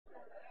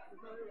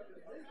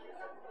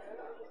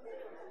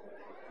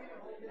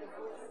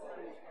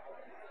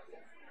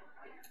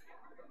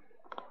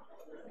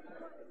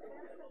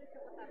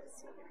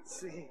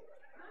Sim.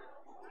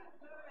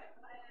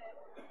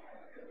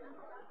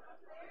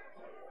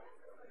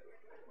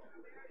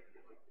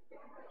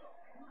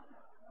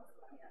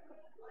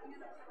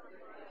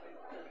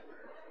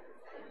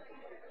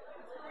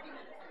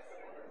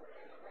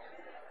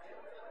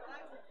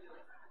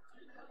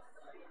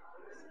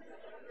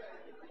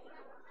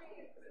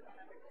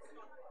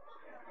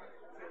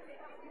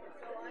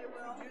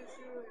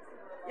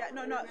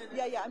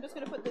 Yeah. I'm just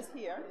going to put this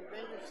here.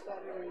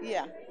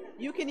 Yeah.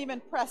 You can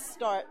even press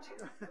start.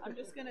 I'm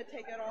just going to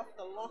take it off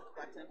the lock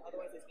button.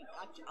 Otherwise, it's going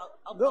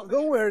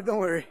to... Don't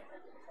worry.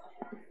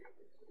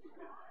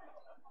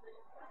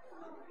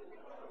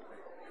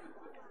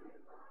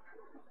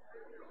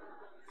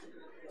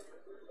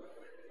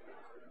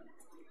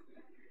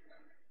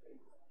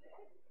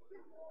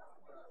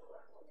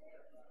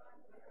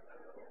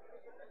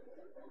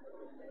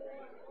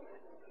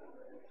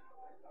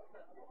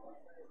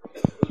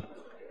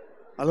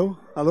 Alô?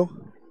 Alô?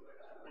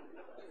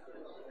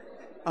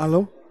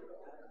 Alô?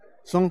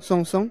 Som.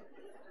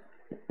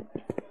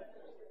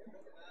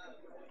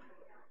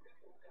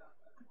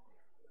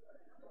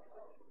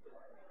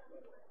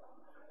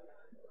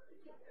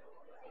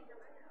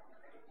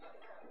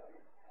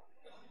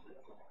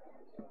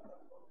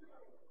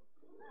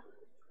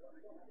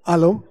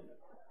 Alô?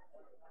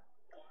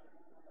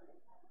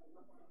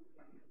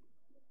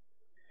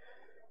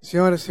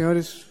 Senhoras e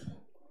senhores,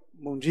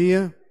 bom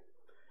dia.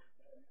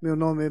 Meu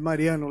nome é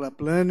Mariano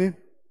Laplane,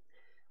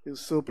 eu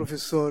sou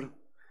professor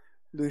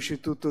do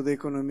Instituto de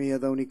Economia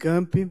da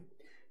Unicamp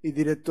e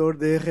diretor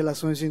de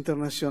Relações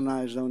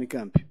Internacionais da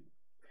Unicamp.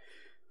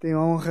 Tenho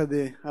a honra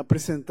de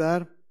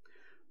apresentar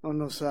a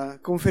nossa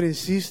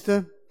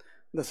conferencista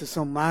da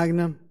sessão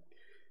Magna,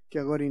 que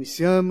agora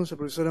iniciamos, a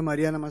professora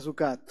Mariana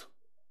Mazzucato.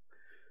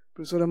 A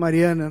professora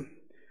Mariana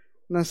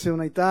nasceu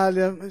na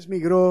Itália, mas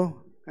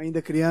migrou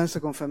ainda criança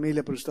com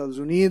família para os Estados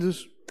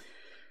Unidos.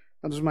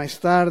 Anos mais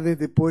tarde,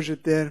 depois de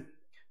ter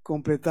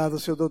completado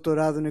seu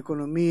doutorado em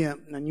economia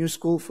na New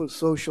School for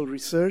Social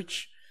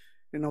Research,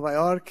 em Nova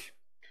York,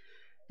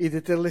 e de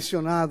ter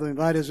lecionado em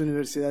várias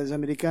universidades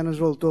americanas,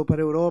 voltou para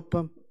a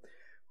Europa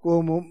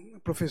como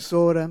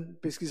professora,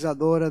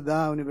 pesquisadora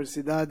da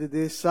Universidade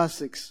de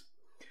Sussex,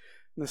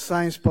 na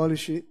Science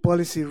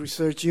Policy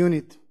Research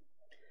Unit,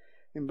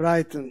 em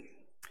Brighton,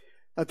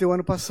 até o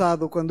ano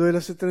passado, quando ela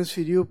se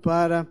transferiu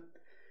para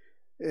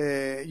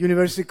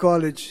University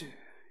College,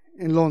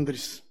 em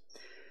Londres,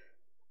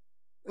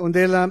 onde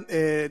ela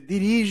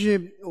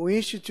dirige o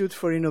Institute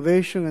for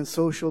Innovation and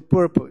Social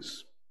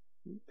Purpose.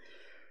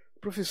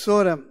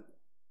 Professora,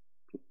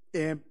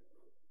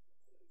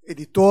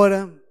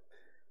 editora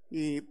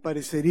e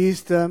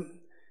parecerista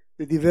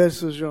de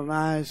diversos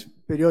jornais,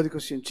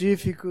 periódicos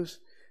científicos,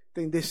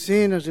 tem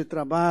dezenas de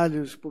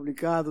trabalhos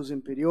publicados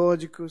em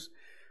periódicos,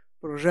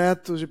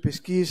 projetos de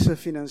pesquisa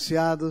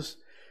financiados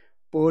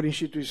por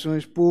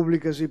instituições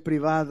públicas e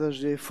privadas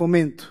de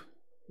fomento.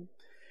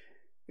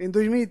 Em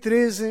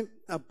 2013,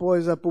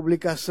 após a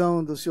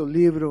publicação do seu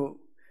livro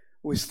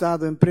O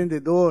Estado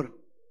Empreendedor,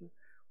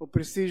 o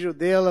prestígio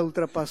dela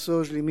ultrapassou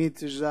os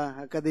limites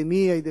da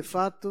academia e, de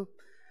fato,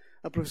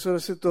 a professora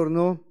se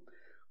tornou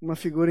uma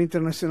figura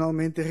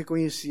internacionalmente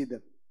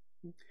reconhecida.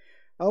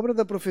 A obra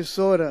da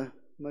professora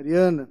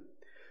Mariana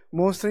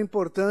mostra a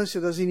importância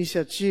das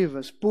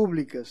iniciativas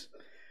públicas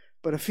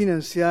para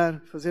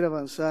financiar, fazer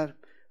avançar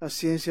a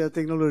ciência e a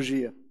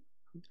tecnologia.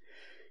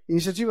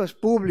 Iniciativas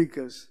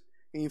públicas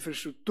em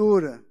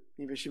infraestrutura,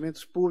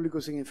 investimentos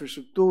públicos em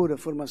infraestrutura,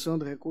 formação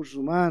de recursos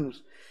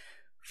humanos,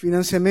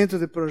 financiamento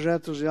de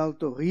projetos de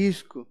alto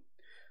risco,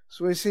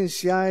 são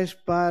essenciais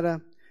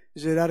para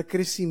gerar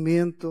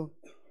crescimento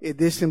e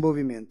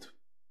desenvolvimento.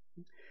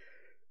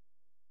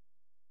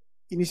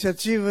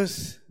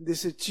 Iniciativas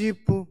desse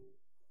tipo,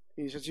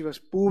 iniciativas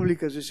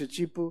públicas desse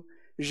tipo,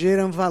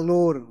 geram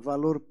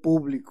valor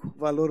público,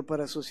 valor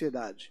para a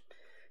sociedade.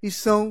 E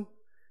são,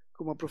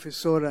 como a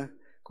professora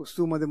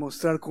costuma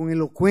demonstrar com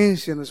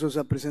eloquência nas suas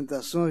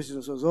apresentações e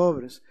nas suas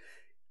obras,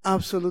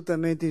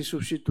 absolutamente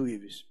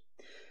insubstituíveis.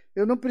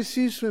 Eu não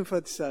preciso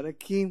enfatizar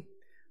aqui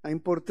a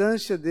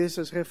importância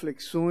dessas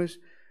reflexões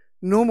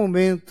no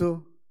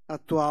momento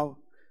atual,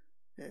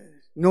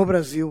 no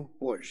Brasil,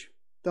 hoje.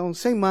 Então,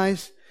 sem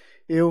mais,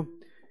 eu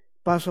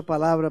passo a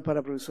palavra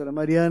para a professora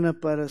Mariana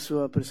para a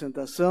sua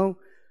apresentação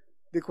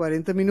de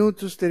 40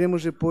 minutos.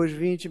 Teremos depois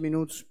 20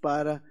 minutos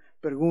para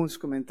perguntas,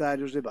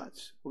 comentários,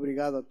 debates.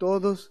 Obrigado a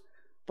todos.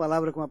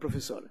 Palavra com a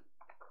professora.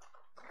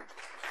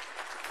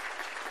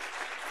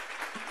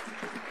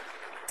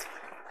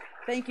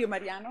 Thank you,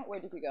 Mariano. Where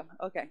did you go?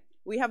 Okay.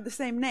 We have the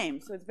same name,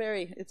 so it's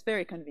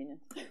very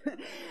convenient.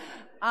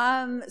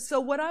 So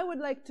what I would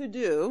like to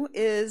do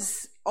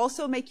is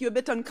also make you a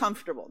bit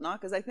uncomfortable, no?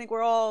 Because I think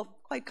we're all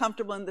quite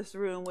comfortable in this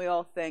room. We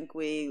all think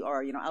we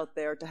are, out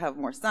there to have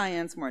more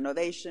science, more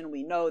innovation.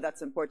 We know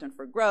that's important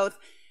for growth,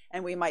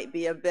 and we might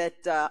be a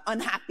bit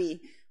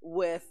unhappy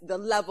with the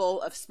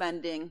level of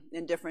spending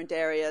in different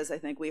areas. I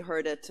think we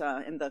heard it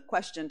in the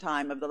question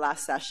time of the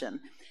last session.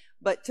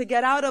 But to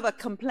get out of a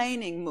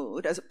complaining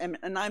mood, and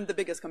I'm the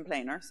biggest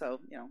complainer, so,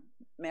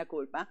 mea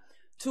culpa,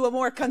 to a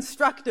more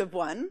constructive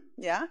one,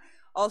 yeah?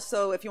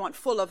 Also, if you want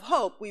full of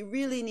hope, we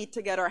really need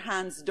to get our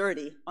hands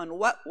dirty on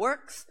what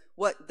works,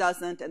 what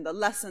doesn't, and the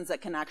lessons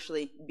that can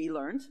actually be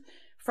learned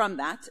from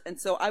that. And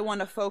so I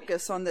want to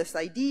focus on this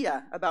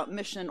idea about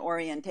mission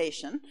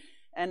orientation.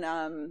 And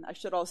I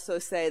should also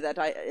say that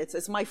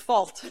it's my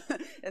fault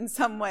in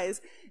some ways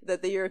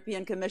that the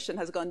European Commission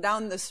has gone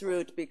down this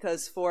route,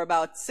 because for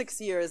about 6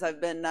 years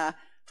I've been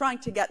trying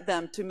to get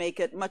them to make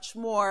it much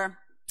more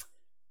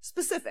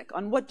specific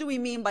on what do we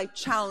mean by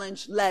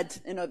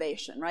challenge-led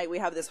innovation, right? We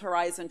have this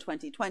Horizon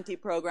 2020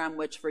 program,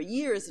 which for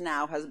years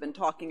now has been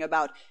talking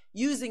about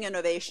using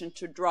innovation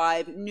to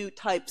drive new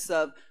types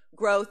of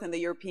growth in the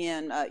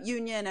European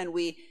Union, and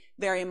we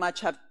very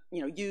much have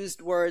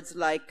used words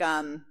like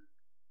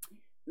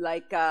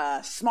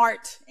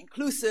smart,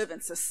 inclusive,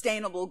 and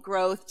sustainable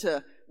growth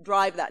to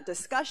drive that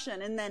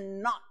discussion, and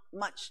then not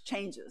much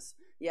changes,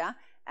 yeah?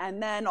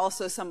 And then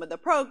also some of the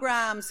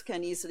programs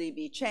can easily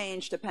be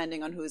changed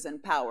depending on who's in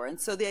power.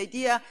 And so the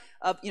idea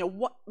of,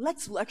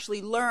 let's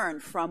actually learn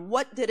from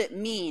what did it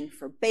mean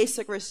for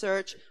basic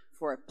research,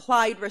 for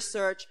applied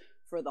research,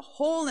 for the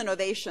whole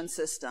innovation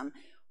system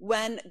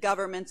when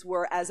governments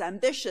were as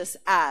ambitious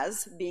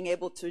as being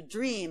able to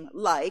dream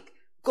like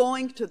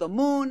going to the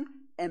moon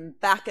and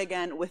back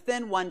again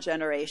within one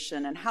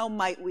generation, and how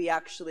might we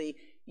actually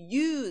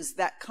use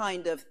that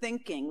kind of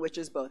thinking, which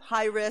is both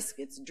high risk,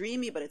 it's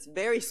dreamy, but it's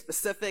very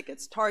specific,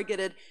 it's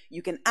targeted.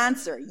 You can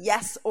answer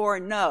yes or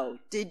no,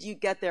 did you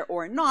get there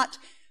or not,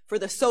 for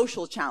the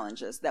social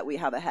challenges that we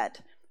have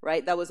ahead,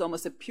 right? That was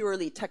almost a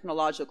purely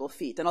technological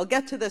feat. And I'll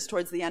get to this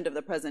towards the end of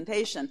the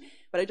presentation,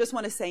 but I just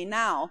want to say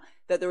now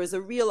that there is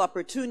a real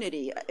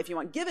opportunity, if you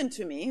want, given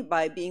to me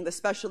by being the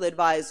special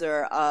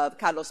advisor of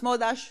Carlos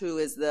Moedas, who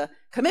is the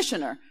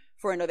Commissioner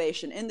for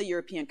Innovation in the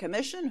European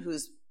Commission,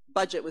 whose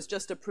budget was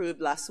just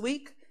approved last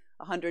week,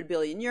 100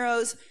 billion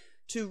euros,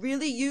 to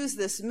really use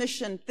this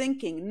mission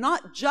thinking,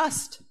 not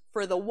just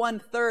for the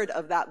 1/3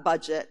 of that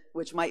budget,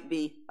 which might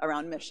be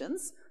around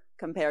missions,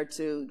 compared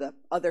to the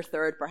other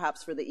third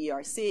perhaps for the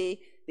ERC,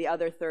 the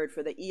other third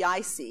for the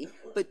EIC,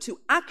 but to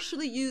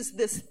actually use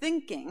this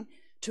thinking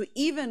to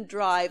even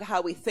drive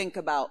how we think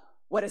about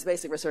what is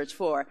basic research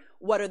for,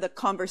 what are the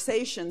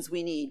conversations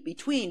we need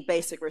between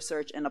basic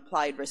research and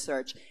applied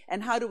research,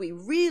 and how do we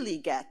really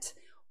get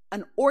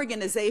an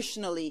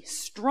organizationally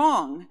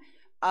strong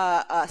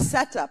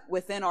setup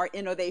within our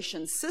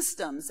innovation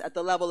systems at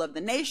the level of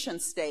the nation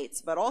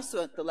states, but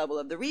also at the level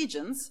of the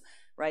regions,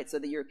 right? So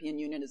the European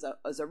Union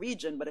is a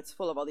region, but it's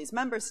full of all these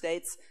member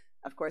states.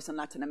 Of course, in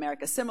Latin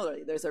America,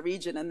 similarly, there's a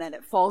region, and then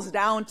it falls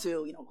down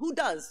to, who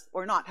does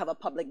or not have a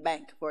public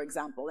bank, for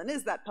example? And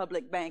is that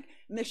public bank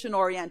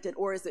mission-oriented,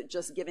 or is it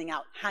just giving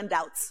out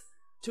handouts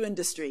to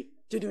industry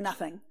to do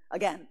nothing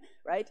again,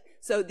 right?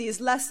 So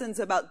these lessons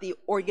about the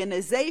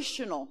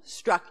organizational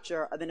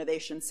structure of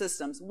innovation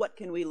systems, what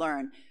can we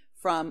learn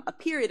from a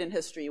period in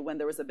history when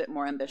there was a bit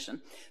more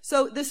ambition?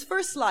 So this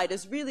first slide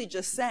is really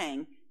just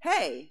saying,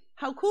 hey,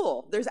 how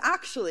cool. There's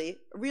actually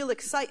real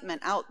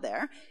excitement out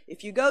there.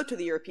 If you go to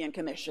the European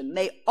Commission,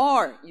 they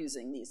are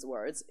using these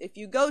words. If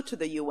you go to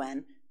the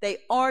UN, they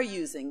are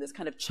using this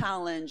kind of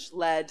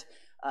challenge-led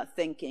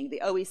thinking,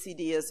 the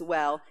OECD as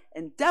well,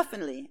 and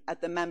definitely at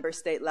the member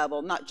state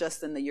level, not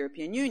just in the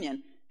European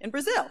Union. In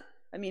Brazil,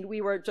 I mean, we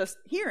were just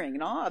hearing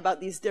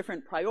about these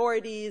different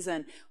priorities,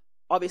 and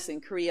obviously in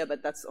Korea,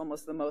 but that's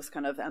almost the most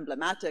kind of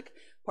emblematic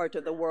part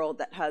of the world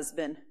that has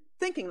been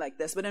thinking like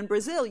this. But in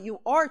Brazil, you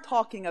are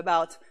talking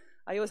about,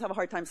 I always have a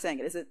hard time saying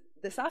it. Is it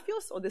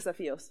desafios or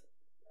desafios?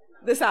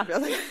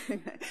 Desafios,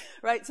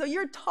 right? So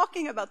you're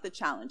talking about the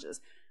challenges.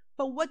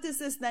 But what does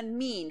this then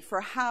mean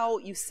for how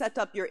you set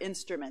up your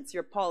instruments,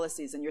 your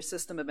policies, and your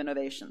system of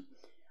innovation?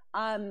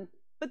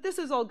 But this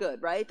is all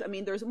good, right? I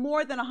mean, there's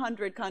more than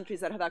 100 countries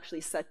that have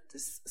actually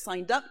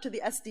signed up to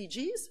the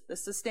SDGs, the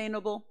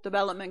Sustainable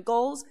Development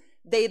Goals.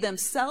 They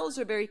themselves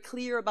are very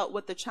clear about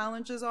what the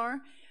challenges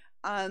are.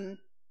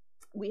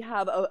 We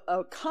have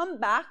a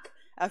comeback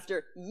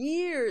after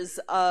years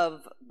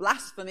of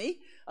blasphemy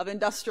of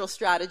industrial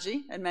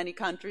strategy in many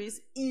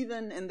countries,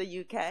 even in the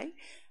UK,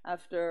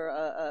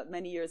 after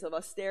many years of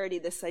austerity,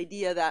 this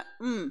idea that,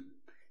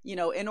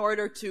 in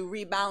order to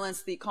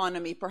rebalance the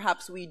economy,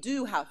 perhaps we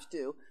do have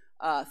to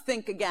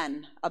think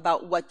again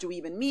about what do we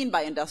even mean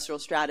by industrial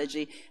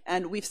strategy.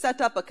 And we've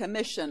set up a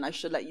commission, I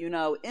should let you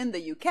know, in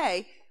the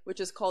UK, which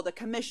is called a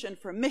Commission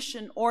for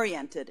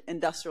Mission-Oriented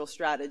Industrial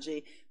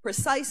Strategy,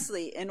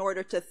 precisely in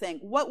order to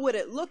think, what would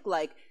it look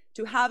like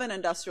to have an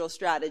industrial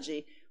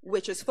strategy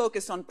which is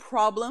focused on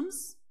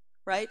problems,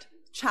 right,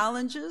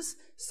 challenges,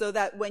 so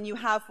that when you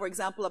have, for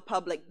example, a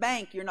public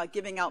bank, you're not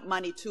giving out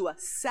money to a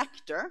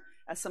sector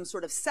as some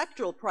sort of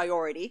sectoral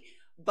priority,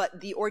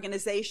 but the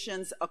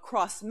organizations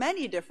across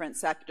many different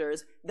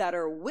sectors that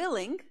are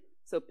willing,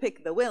 so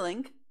pick the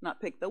willing, not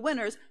pick the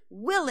winners,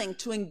 willing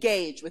to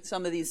engage with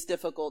some of these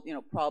difficult,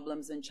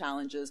 problems and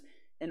challenges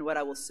in what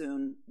I will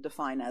soon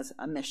define as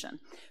a mission.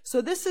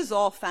 So this is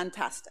all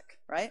fantastic,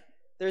 right?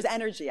 There's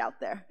energy out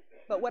there.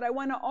 But what I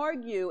want to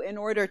argue in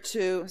order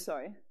to,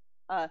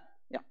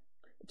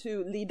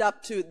 to lead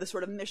up to the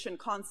sort of mission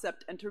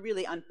concept and to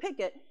really unpick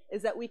it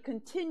is that we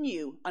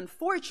continue,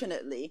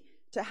 unfortunately,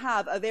 to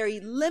have a very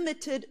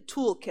limited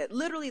toolkit,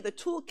 literally the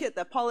toolkit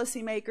that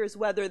policymakers,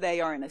 whether they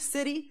are in a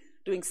city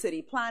doing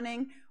city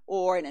planning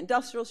or an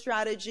industrial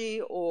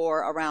strategy or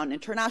around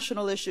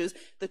international issues,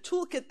 the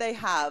toolkit they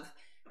have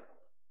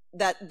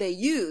that they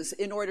use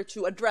in order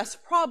to address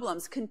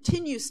problems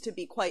continues to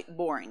be quite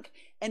boring.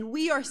 And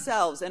we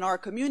ourselves in our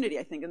community,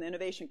 I think in the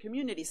innovation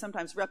community,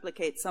 sometimes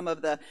replicate some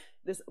of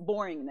this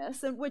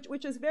boringness, and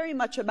which is very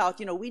much about,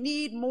 we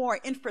need more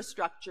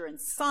infrastructure and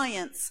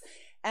science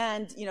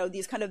and,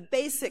 these kind of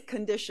basic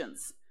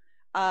conditions.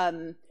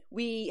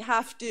 We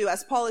have to,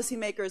 as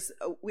policymakers,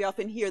 we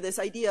often hear this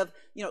idea of,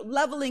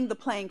 leveling the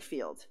playing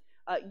field,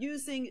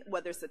 using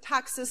whether it's the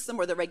tax system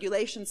or the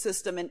regulation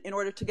system in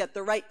order to get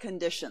the right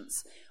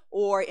conditions.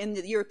 Or in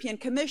the European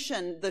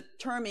Commission, the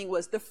terming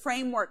was the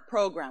framework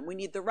program. We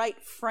need the right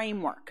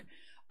framework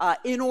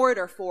in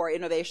order for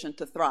innovation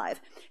to thrive.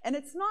 And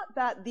it's not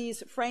that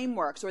these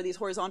frameworks or these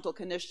horizontal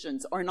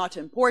conditions are not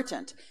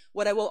important.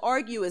 What I will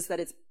argue is that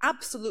it's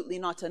absolutely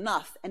not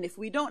enough. And if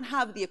we don't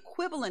have the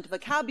equivalent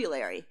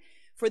vocabulary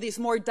for these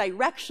more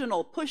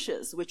directional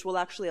pushes, which will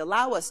actually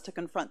allow us to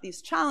confront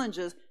these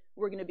challenges,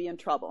 we're going to be in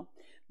trouble.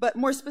 But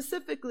more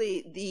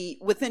specifically,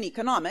 within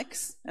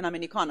economics, and I'm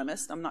an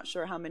economist, I'm not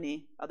sure how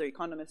many other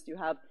economists you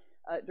have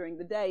during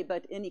the day,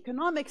 but in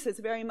economics, it's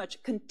very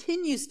much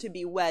continues to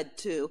be wed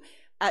to,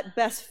 at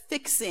best,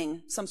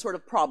 fixing some sort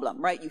of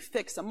problem, right? You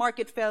fix a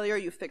market failure,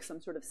 you fix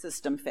some sort of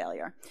system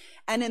failure.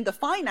 And in the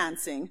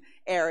financing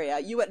area,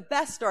 you at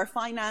best are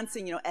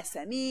financing,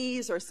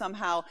 SMEs or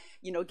somehow,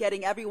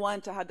 getting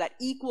everyone to have that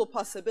equal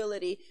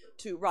possibility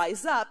to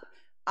rise up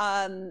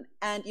and,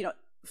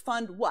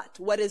 fund what?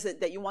 What is it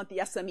that you want the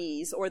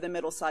SMEs or the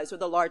middle size or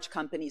the large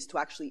companies to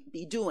actually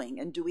be doing?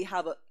 And do we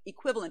have an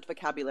equivalent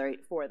vocabulary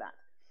for that?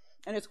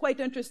 And it's quite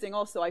interesting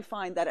also, I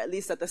find that at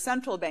least at the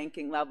central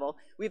banking level,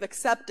 we've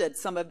accepted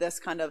some of this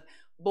kind of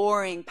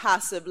boring,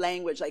 passive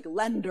language like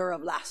lender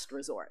of last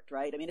resort,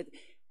 right? I mean,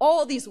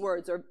 all these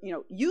words are,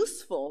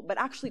 useful, but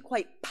actually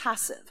quite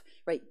passive,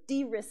 right?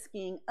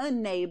 De-risking,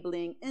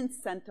 enabling,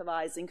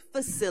 incentivizing,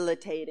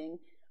 facilitating,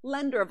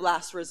 lender of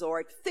last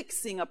resort,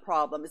 fixing a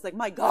problem. It's like,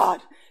 my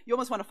God, you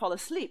almost want to fall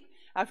asleep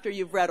after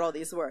you've read all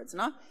these words,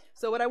 no?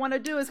 So what I want to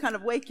do is kind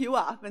of wake you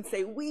up and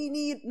say, we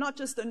need not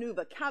just a new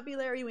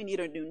vocabulary, we need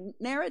a new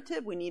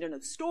narrative, we need a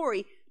new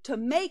story to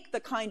make the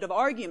kind of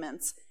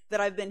arguments that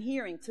I've been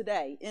hearing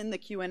today in the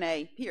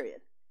Q&A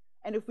period.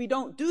 And if we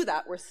don't do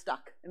that, we're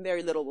stuck and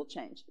very little will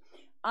change.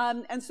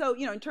 And so,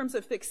 in terms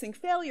of fixing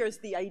failures,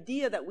 the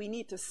idea that we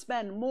need to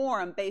spend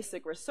more on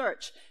basic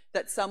research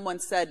that someone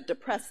said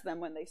depressed them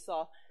when they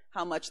saw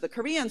how much the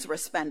Koreans were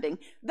spending,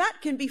 that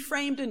can be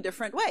framed in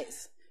different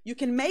ways. You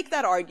can make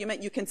that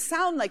argument, you can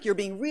sound like you're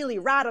being really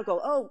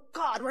radical, oh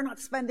God, we're not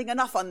spending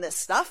enough on this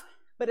stuff,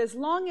 but as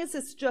long as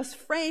it's just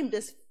framed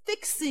as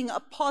fixing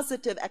a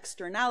positive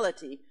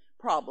externality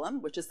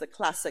problem, which is the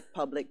classic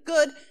public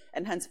good,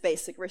 and hence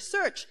basic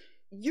research,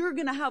 you're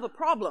gonna have a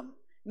problem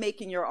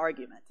making your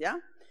argument, yeah?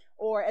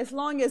 Or as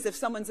long as if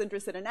someone's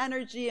interested in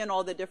energy and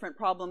all the different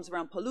problems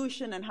around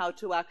pollution and how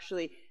to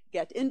actually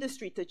get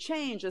industry to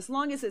change, as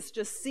long as it's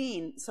just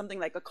seen something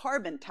like a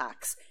carbon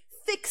tax,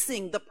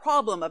 fixing the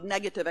problem of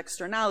negative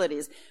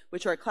externalities,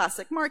 which are a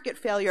classic market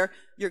failure,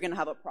 you're going to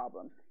have a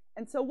problem.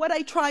 And so what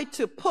I tried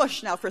to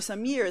push now for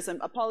some years, and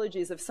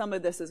apologies if some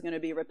of this is going to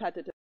be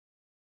repetitive,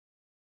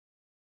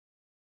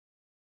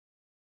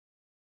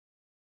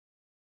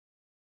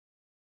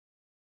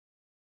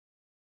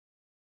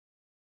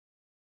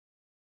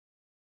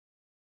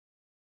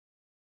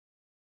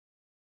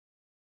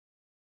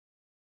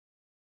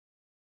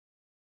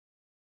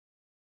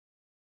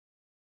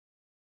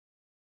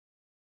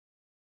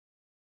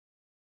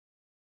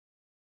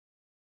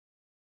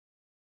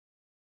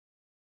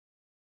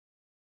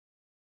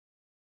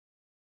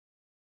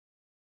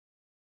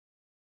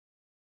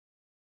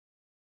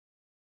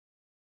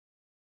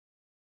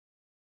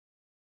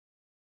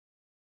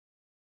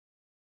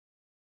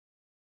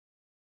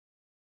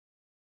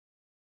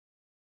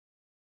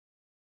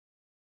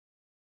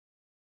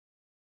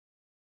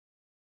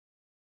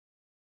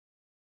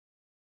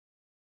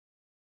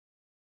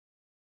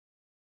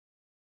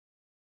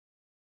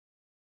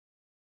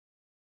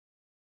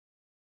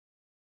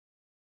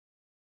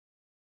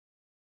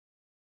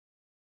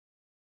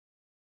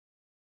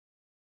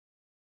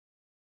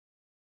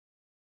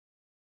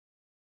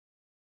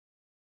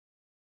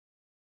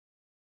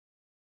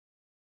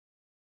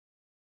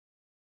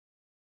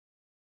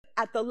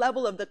 at the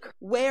level of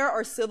where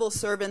are civil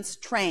servants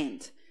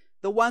trained?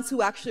 The ones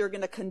who actually are going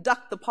to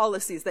conduct the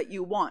policies that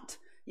you want,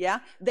 yeah?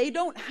 They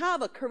don't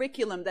have a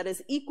curriculum that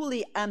is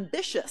equally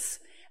ambitious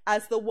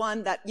as the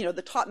one that,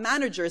 the top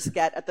managers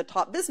get at the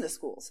top business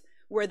schools,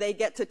 where they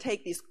get to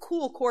take these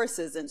cool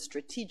courses in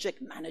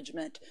strategic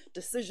management,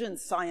 decision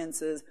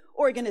sciences,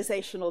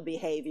 organizational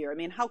behavior. I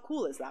mean, how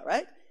cool is that,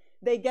 right?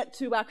 They get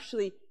to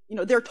actually,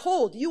 they're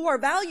told, you are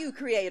value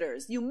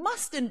creators. You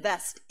must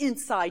invest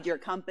inside your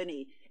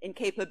company in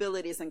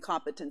capabilities and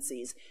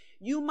competencies.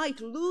 You might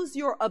lose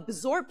your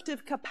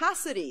absorptive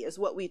capacity, is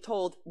what we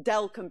told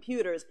Dell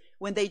computers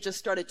when they just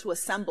started to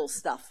assemble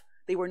stuff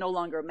they were no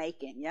longer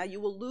making. Yeah, you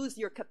will lose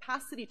your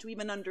capacity to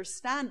even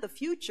understand the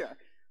future,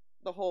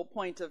 the whole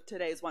point of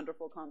today's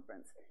wonderful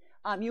conference.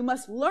 You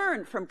must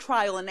learn from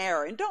trial and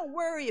error. And don't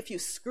worry if you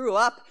screw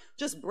up,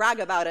 just brag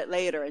about it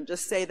later and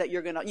just say that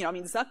you're going to,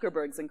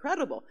 Zuckerberg's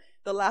incredible.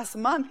 The last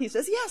month, he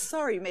says, yes,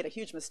 sorry, you made a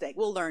huge mistake.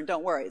 We'll learn,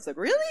 don't worry. It's like,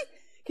 really?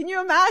 Can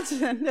you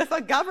imagine if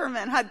a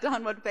government had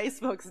done what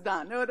Facebook's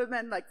done? It would have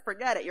been like,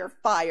 forget it, you're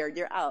fired,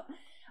 you're out.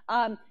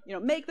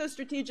 Make those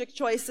strategic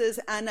choices.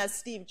 And as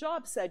Steve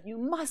Jobs said, you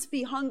must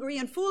be hungry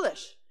and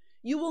foolish.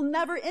 You will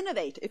never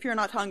innovate if you're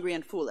not hungry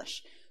and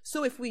foolish.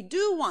 So if we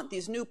do want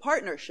these new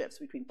partnerships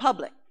between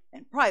public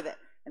and private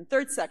and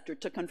third sector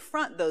to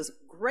confront those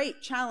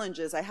great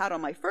challenges I had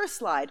on my first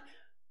slide,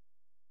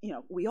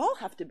 we all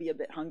have to be a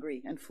bit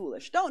hungry and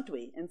foolish, don't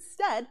we?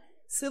 Instead,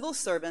 civil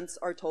servants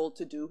are told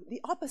to do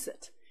the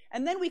opposite.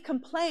 And then we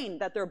complain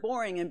that they're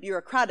boring and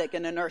bureaucratic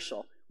and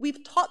inertial.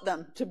 We've taught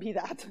them to be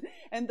that.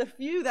 And the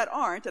few that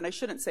aren't, and I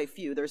shouldn't say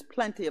few, there's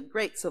plenty of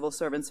great civil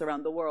servants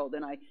around the world,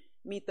 and I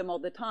meet them all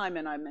the time,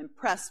 and I'm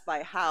impressed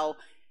by how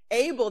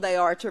able they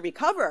are to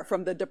recover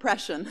from the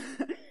depression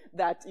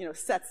that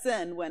sets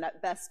in when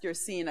at best you're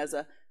seen as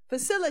a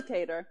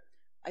facilitator.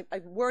 I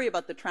worry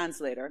about the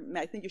translator.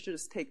 I think you should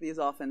just take these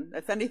off, and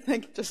if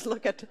anything, just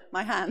look at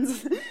my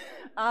hands.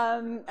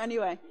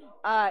 Anyway,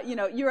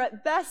 you're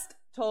at best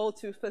told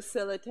to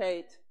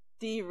facilitate,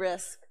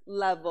 de-risk,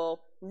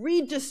 level,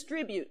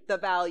 redistribute the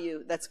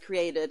value that's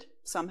created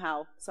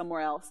somehow,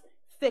 somewhere else,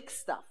 fix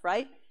stuff,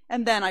 right?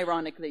 And then,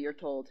 ironically, you're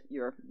told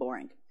you're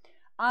boring.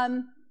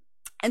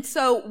 And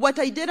so what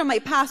I did in my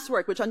past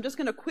work, which I'm just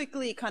going to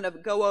quickly kind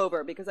of go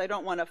over because I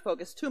don't want to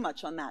focus too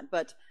much on that,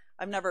 but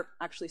I've never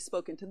actually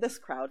spoken to this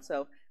crowd,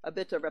 so a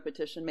bit of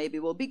repetition maybe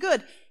will be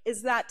good,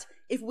 is that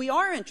if we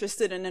are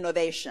interested in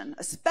innovation,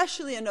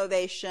 especially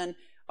innovation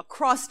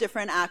across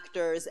different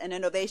actors and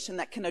innovation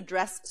that can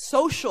address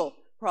social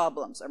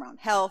problems around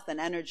health and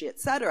energy,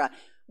 etc.,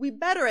 we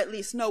better at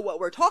least know what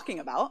we're talking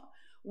about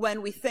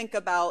when we think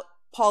about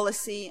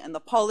policy and the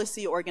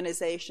policy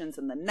organizations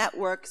and the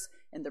networks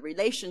and the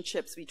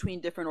relationships between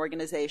different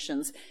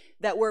organizations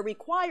that were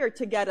required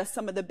to get us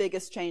some of the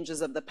biggest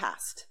changes of the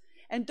past.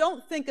 And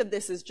don't think of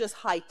this as just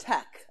high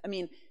tech. I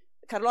mean,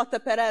 Carlota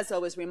Perez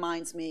always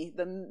reminds me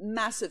the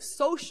massive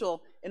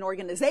social and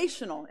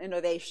organizational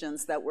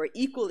innovations that were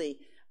equally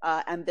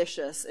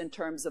ambitious in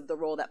terms of the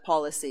role that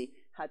policy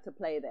had to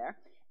play there.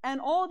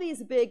 And all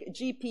these big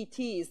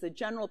GPTs, the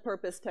general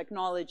purpose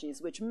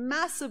technologies, which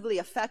massively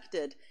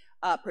affected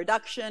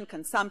production,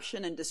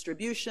 consumption, and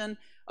distribution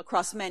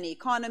across many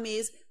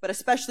economies, but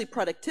especially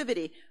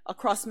productivity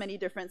across many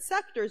different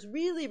sectors,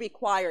 really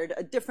required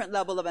a different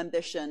level of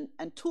ambition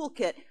and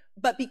toolkit.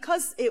 But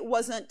because it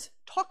wasn't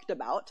talked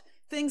about,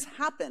 things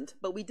happened,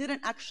 but we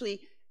didn't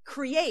actually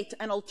create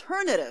an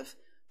alternative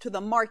to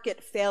the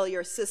market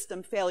failure,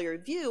 system failure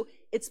view.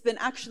 It's been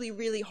actually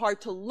really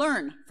hard to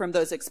learn from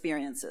those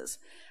experiences.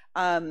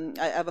 I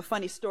have a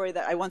funny story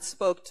that I once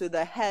spoke to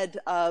the head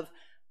of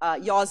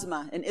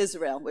Yozma in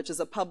Israel, which is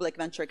a public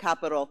venture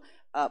capital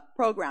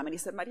program. And he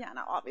said,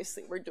 Mariana,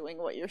 obviously we're doing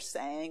what you're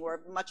saying. We're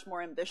much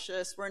more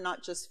ambitious. We're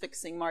not just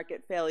fixing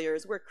market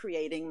failures. We're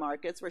creating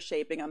markets. We're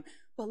shaping them.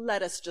 But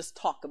let us just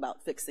talk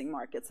about fixing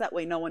markets. That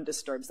way no one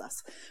disturbs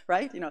us,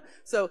 right?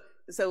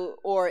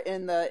 Or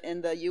in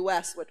the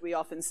US, what we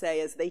often say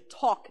is they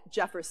talk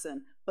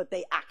Jefferson, but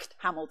they act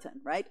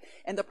Hamilton, right?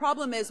 And the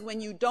problem is when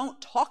you don't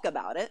talk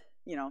about it,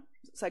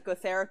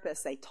 psychotherapists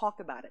say, talk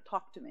about it,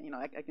 talk to me.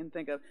 I can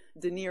think of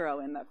De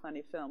Niro in that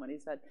funny film when he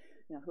said,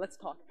 let's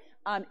talk.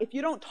 If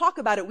you don't talk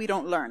about it, we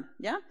don't learn,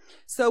 yeah?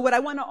 So what I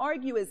want to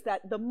argue is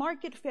that the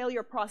market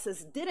failure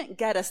process didn't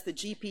get us the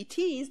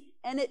GPTs,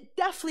 and it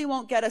definitely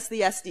won't get us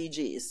the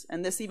SDGs.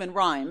 And this even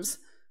rhymes,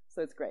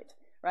 so it's great,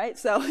 right?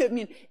 So,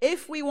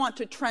 if we want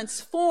to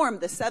transform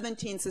the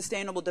 17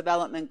 Sustainable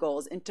Development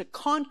Goals into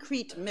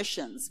concrete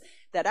missions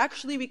that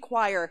actually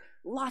require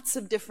lots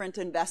of different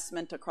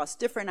investment across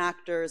different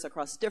actors,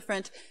 across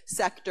different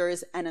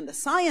sectors, and in the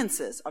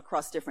sciences,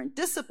 across different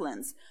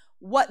disciplines,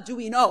 what do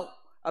we know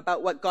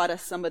about what got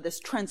us some of this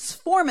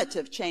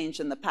transformative change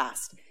in the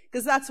past?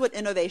 Because that's what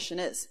innovation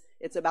is.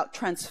 It's about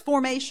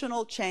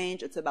transformational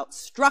change. It's about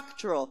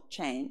structural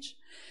change.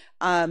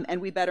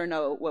 And we better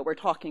know what we're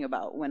talking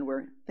about when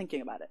we're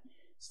thinking about it.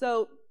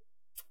 So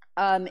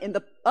in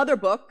the other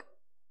book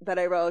that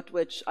I wrote,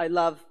 which I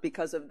love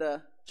because of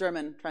the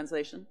German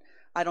translation,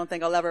 I don't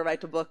think I'll ever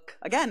write a book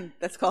again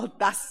that's called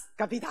Das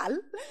Kapital.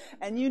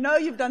 And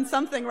you've done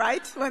something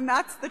right when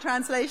that's the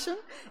translation.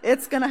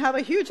 It's going to have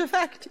a huge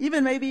effect,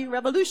 even maybe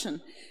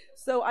revolution.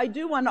 So I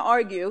do want to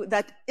argue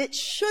that it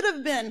should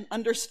have been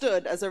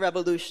understood as a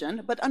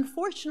revolution, but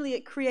unfortunately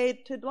it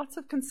created lots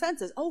of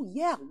consensus. Oh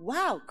yeah,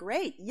 wow,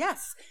 great,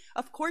 yes,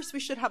 of course we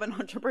should have an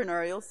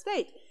entrepreneurial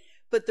state.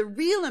 But the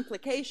real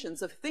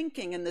implications of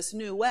thinking in this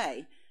new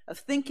way, of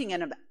thinking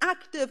in an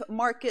active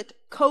market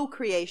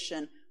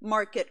co-creation,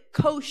 market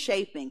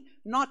co-shaping,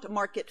 not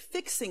market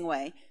fixing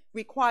way,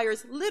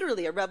 requires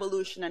literally a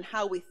revolution in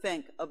how we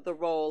think of the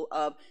role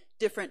of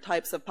different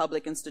types of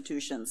public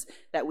institutions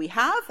that we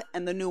have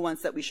and the new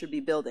ones that we should be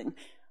building.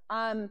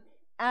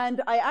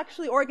 And I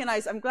actually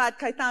organized, I'm glad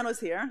Caetano's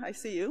here, I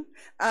see you.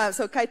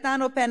 So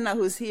Caetano Penna,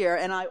 who's here,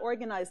 and I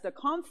organized a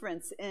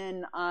conference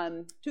in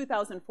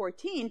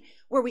 2014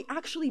 where we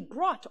actually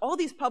brought all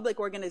these public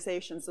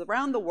organizations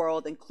around the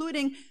world,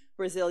 including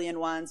Brazilian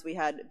ones. We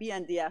had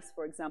BNDES,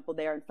 for example,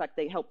 there. In fact,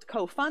 they helped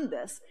co-fund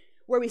this,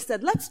 where we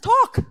said, let's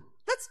talk,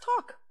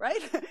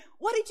 right?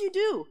 What did you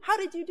do? How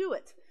did you do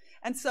it?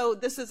 And so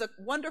this is a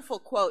wonderful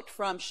quote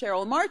from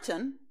Cheryl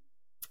Martin,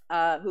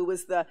 who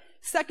was the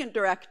second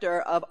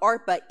director of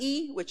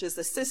ARPA-E, which is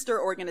the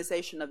sister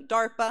organization of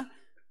DARPA,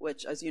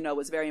 which, as you know,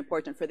 was very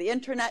important for the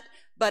internet,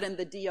 but in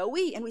the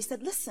DOE. And we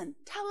said, listen,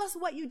 tell us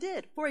what you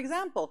did. For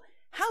example,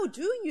 how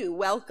do you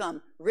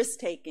welcome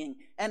risk-taking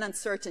and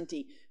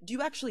uncertainty? Do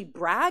you actually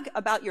brag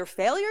about your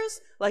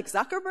failures like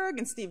Zuckerberg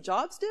and Steve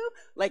Jobs do?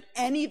 Like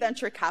any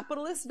venture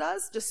capitalist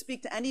does? Just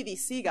speak to any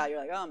VC guy. You're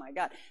like, oh my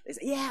God. They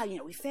say, yeah, you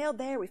know, we failed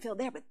there,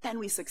 but then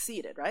we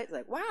succeeded, right? It's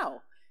like,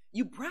 wow,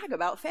 you brag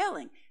about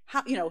failing.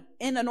 How, you know,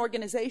 in an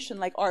organization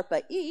like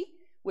ARPA-E,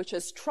 which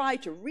has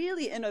tried to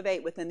really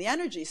innovate within the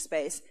energy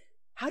space,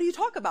 how do you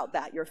talk about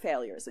that, your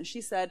failures? And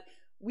she said,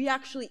 we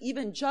actually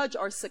even judge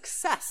our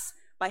success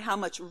by how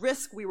much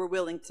risk we were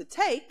willing to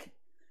take.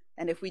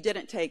 And if we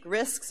didn't take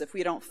risks, if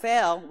we don't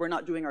fail, we're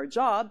not doing our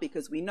job,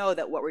 because we know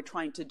that what we're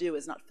trying to do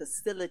is not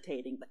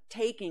facilitating, but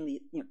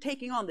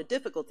taking on the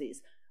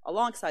difficulties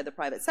alongside the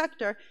private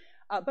sector,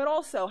 but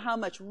also how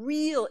much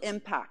real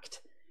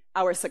impact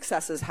our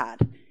successes had.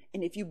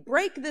 And if you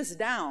break this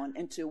down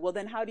into, well,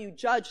 then how do you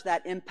judge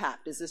that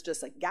impact? Is this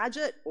just a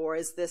gadget, or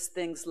is this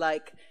things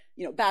like,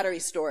 you know, battery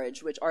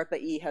storage, which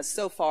ARPA-E has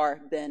so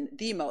far been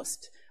the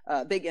most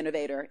big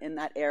innovator in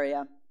that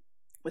area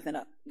within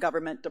a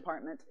government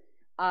department?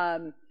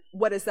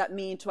 What does that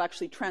mean to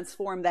actually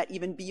transform that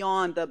even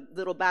beyond the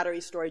little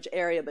battery storage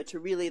area, but to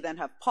really then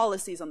have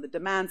policies on the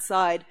demand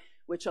side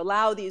which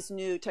allow these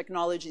new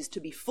technologies to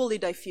be fully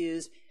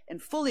diffused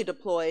and fully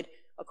deployed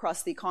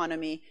across the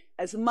economy,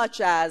 as much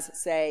as,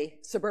 say,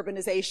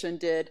 suburbanization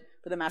did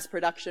for the mass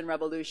production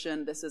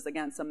revolution. This is,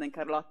 again, something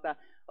Carlotta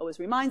always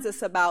reminds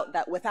us about,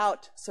 that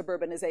without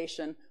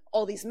suburbanization,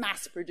 all these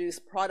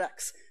mass-produced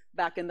products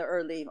back in the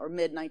early or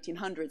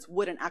mid-1900s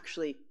wouldn't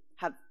actually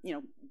have, you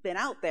know, been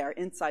out there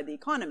inside the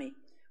economy.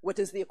 What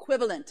is the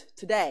equivalent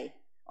today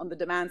on the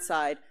demand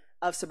side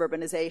of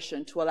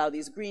suburbanization to allow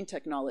these green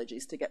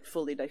technologies to get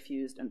fully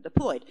diffused and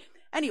deployed?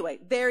 Anyway,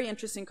 very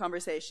interesting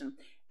conversation.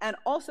 And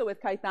also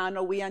with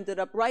Caetano, we ended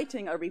up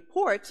writing a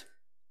report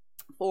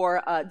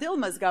for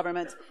Dilma's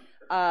government,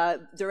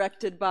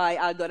 directed by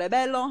Aldo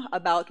Rebelo,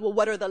 about, well,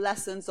 what are the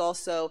lessons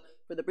also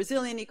for the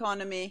Brazilian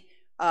economy?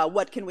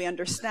 What can we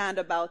understand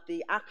about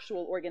the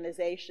actual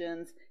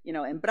organizations, you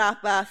know,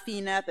 Embrapa,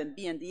 FINEP, and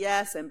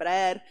BNDES,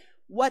 Embraer?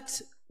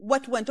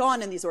 What went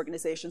on in these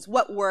organizations?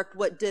 What worked,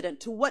 what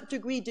didn't? To what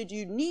degree did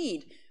you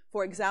need,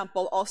 for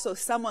example, also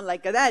someone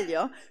like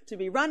Gadelho to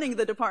be running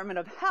the Department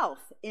of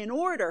Health in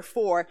order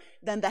for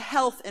then the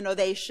health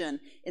innovation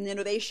in the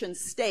innovation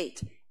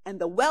state and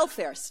the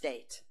welfare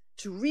state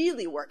to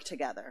really work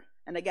together?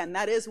 And again,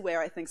 that is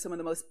where I think some of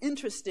the most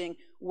interesting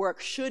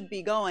work should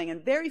be going,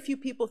 and very few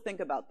people think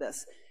about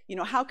this. You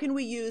know, how can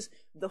we use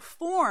the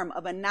form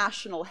of a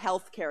national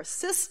healthcare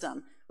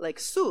system like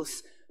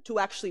SUS to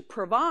actually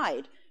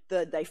provide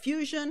the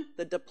diffusion,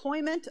 the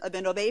deployment of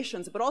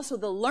innovations, but also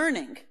the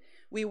learning?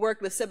 We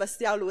worked with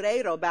Sebastião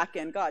Loureiro back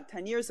in,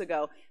 10 years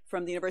ago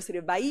from the University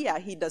of Bahia.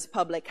 He does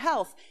public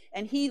health,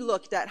 and he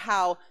looked at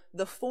how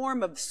the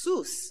form of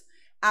SUS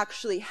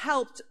actually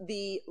helped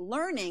the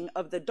learning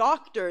of the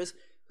doctors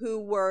who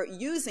were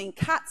using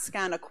CAT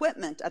scan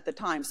equipment at the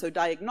time, so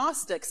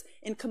diagnostics,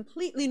 in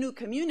completely new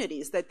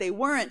communities that they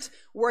weren't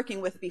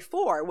working with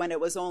before when it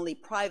was only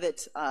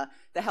private,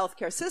 the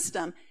healthcare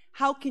system.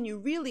 How can you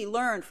really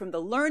learn from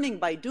the learning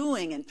by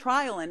doing and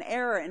trial and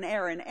error and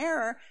error and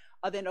error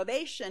of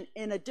innovation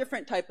in a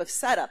different type of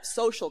setup,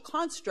 social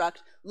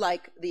construct,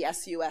 like the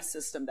SUS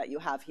system that you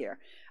have here?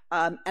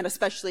 And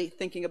especially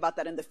thinking about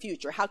that in the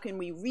future. How can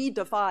we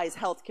redevise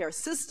healthcare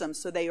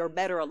systems so they are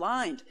better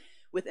aligned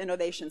with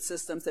innovation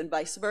systems and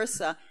vice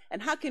versa?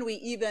 And how can we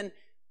even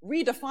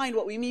redefine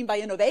what we mean by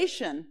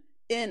innovation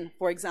in,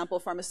 for example,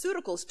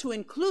 pharmaceuticals to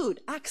include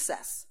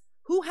access?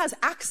 Who has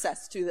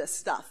access to this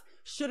stuff?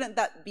 Shouldn't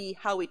that be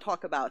how we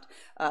talk about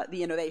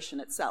the innovation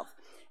itself?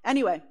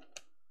 Anyway,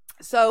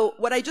 so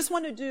what I just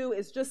want to do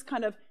is just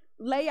kind of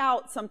lay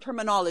out some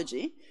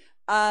terminology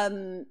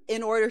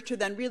in order to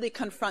then really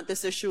confront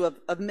this issue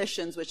of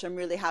missions, which I'm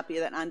really happy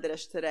that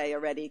Andres today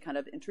already kind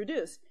of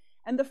introduced.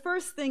 And the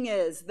first thing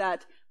is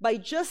that by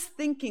just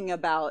thinking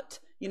about,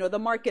 the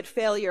market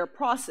failure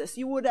process,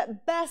 you would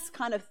at best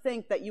kind of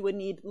think that you would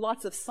need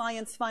lots of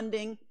science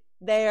funding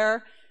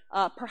there,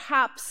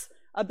 perhaps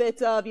a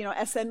bit of,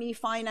 SME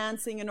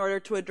financing in order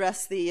to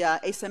address the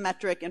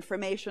asymmetric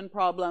information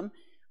problem.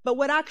 But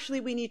what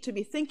actually we need to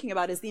be thinking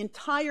about is the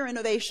entire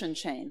innovation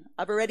chain.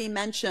 I've already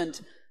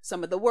mentioned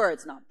some of the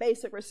words, not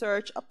basic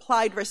research,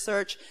 applied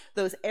research,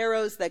 those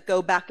arrows that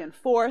go back and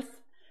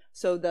forth.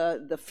 So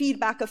the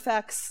feedback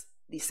effects,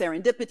 the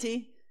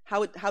serendipity,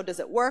 how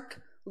does it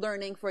work?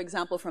 Learning, for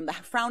example, from the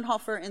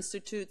Fraunhofer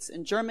Institutes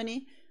in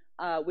Germany,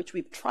 which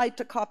we've tried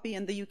to copy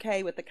in the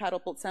UK with the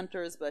catapult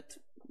centers, but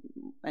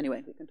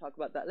anyway, we can talk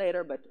about that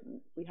later, but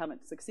we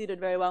haven't succeeded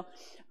very well.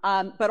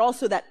 But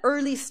also that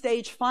early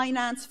stage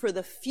finance for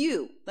the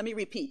few, let me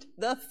repeat,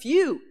 the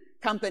few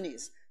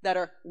companies that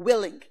are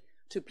willing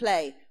to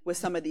play with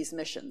some of these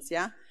missions,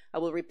 yeah? I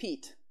will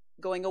repeat,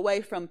 going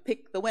away from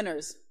pick the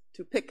winners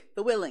to pick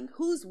the willing.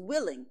 Who's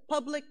willing?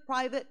 Public,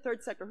 private,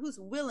 third sector, who's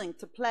willing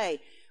to play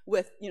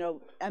with,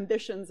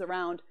 ambitions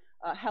around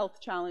health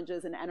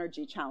challenges and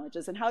energy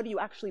challenges? And how do you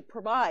actually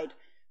provide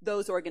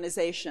those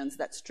organizations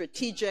that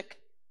strategic,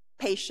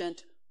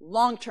 patient,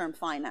 long-term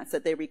finance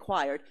that they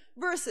required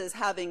versus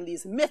having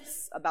these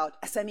myths about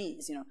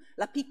SMEs,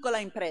 la piccola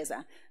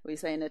impresa, we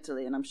say in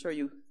Italy, and I'm sure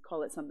you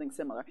call it something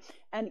similar.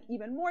 And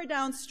even more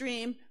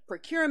downstream,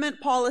 procurement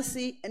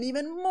policy, and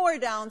even more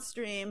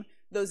downstream,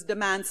 those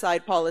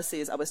demand-side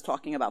policies I was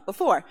talking about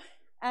before.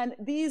 And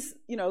these,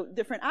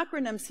 different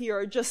acronyms here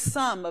are just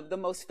some of the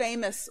most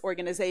famous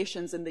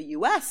organizations in the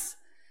US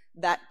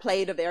that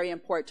played a very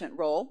important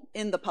role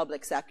in the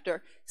public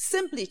sector,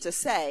 simply to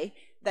say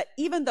that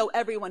even though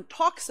everyone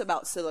talks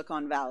about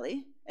Silicon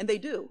Valley, and they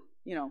do,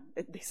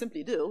 they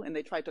simply do, and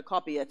they try to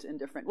copy it in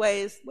different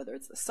ways, whether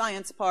it's the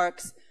science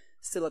parks,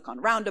 Silicon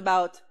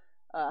Roundabout,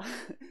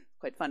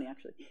 quite funny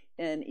actually,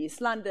 in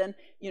East London,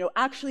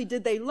 actually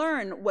did they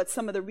learn what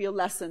some of the real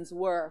lessons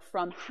were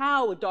from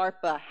how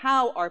DARPA,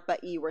 how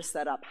ARPA-E were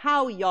set up,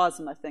 how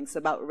YOSMA thinks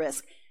about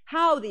risk,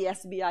 how the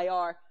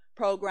SBIR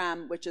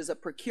program, which is a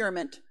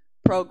procurement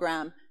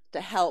program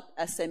to help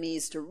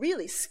SMEs to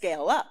really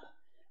scale up,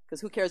 because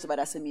who cares about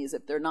SMEs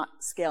if they're not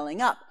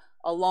scaling up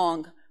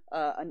along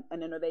an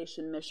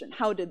innovation mission?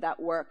 How did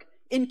that work?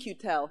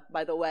 InQtel,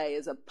 by the way,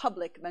 is a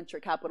public venture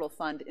capital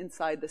fund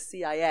inside the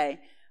CIA,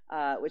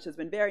 which has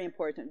been very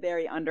important,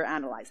 very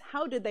underanalyzed.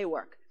 How did they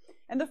work?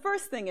 And the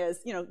first thing is,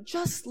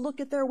 just look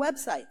at their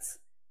websites.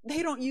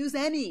 They don't use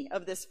any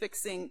of this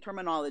fixing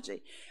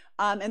terminology.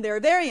 And they're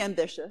very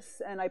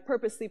ambitious, and I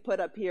purposely put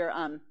up here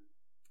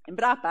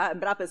Embrapa.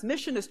 Embrapa's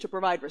mission is to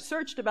provide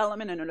research,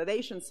 development, and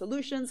innovation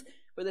solutions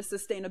for the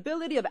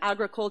sustainability of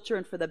agriculture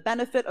and for the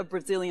benefit of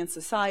Brazilian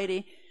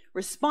society,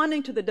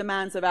 responding to the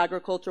demands of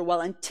agriculture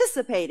while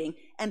anticipating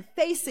and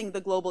facing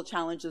the global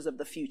challenges of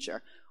the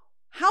future.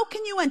 How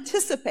can you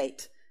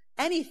anticipate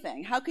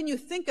anything? How can you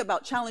think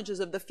about challenges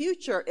of the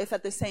future if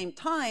at the same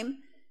time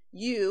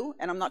you,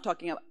 and I'm not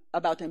talking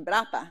about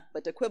Embrapa,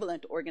 but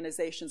equivalent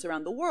organizations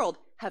around the world,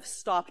 have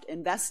stopped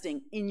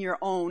investing in your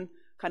own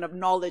kind of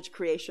knowledge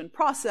creation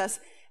process,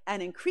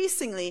 and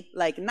increasingly,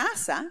 like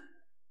NASA,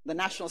 the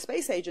National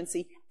Space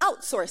Agency,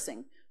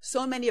 outsourcing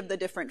so many of the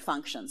different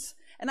functions.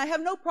 And I have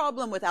no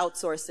problem with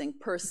outsourcing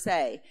per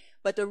se,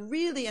 but a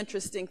really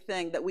interesting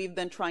thing that we've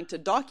been trying to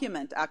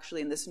document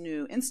actually in this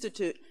new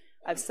institute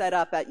I've set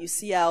up at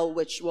UCL,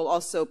 which will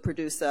also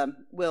produce,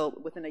 will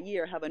within a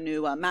year have a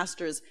new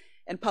master's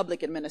in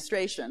public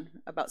administration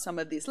about some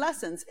of these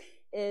lessons,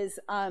 is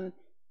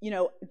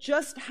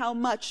just how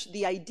much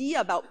the idea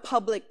about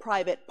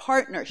public-private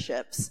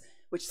partnerships,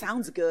 which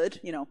sounds good,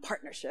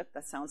 partnership,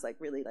 that sounds like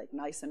really like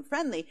nice and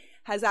friendly,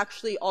 has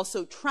actually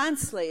also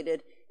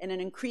translated in an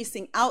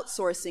increasing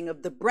outsourcing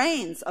of the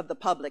brains of the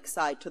public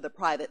side to the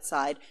private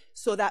side,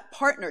 so that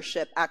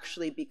partnership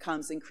actually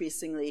becomes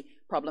increasingly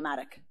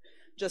problematic.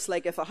 Just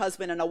like if a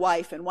husband and a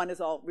wife, and one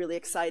is all really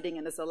exciting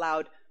and is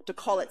allowed to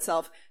call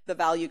itself the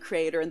value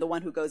creator and the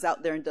one who goes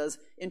out there and does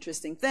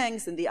interesting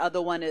things, and the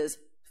other one is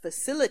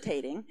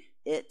facilitating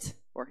it,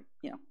 or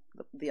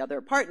the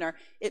other partner,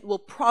 it will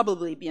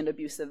probably be an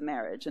abusive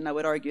marriage. And I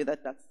would argue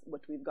that that's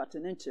what we've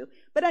gotten into.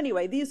 But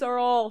anyway, these are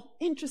all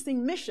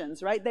interesting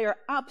missions, right? They are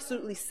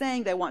absolutely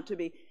saying they want to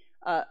be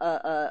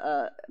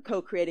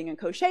co-creating and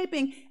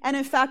co-shaping. And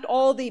in fact,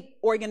 all the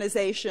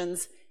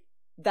organizations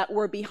that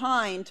were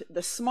behind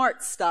the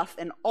smart stuff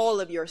and all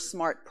of your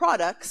smart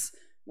products,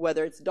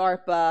 whether it's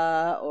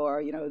DARPA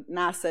or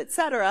NASA, et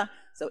cetera,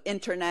 so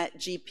internet,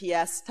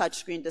 GPS,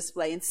 touchscreen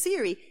display, and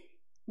Siri,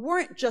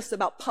 weren't just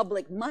about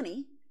public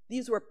money.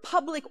 These were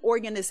public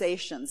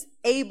organizations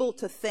able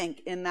to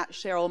think in that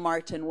Cheryl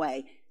Martin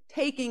way,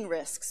 taking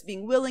risks,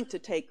 being willing to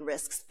take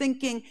risks,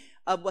 thinking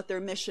of what their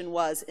mission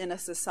was in a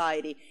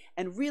society,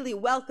 and really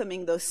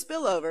welcoming those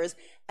spillovers.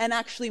 And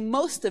actually,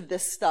 most of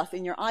this stuff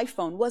in your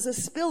iPhone was a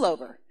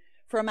spillover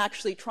from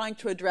actually trying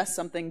to address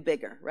something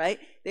bigger, right?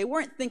 They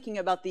weren't thinking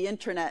about the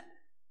internet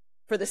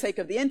for the sake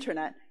of the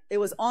internet. it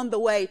was on the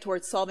way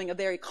towards solving a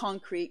very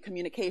concrete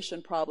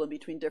communication problem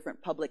between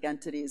different public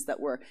entities that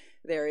were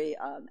very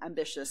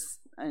ambitious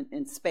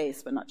in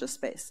space, but not just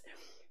space.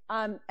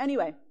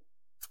 Anyway,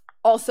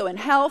 also in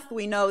health,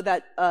 we know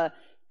that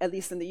at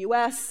least in the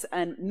US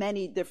and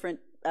many different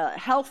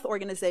health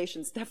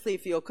organizations, definitely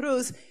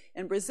Fiocruz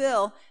in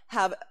Brazil,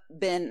 have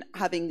been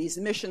having these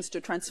missions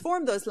to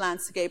transform those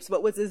landscapes.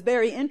 But what is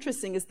very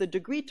interesting is the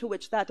degree to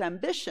which that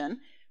ambition,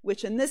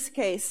 which in this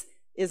case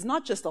is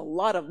not just a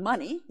lot of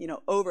money,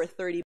 over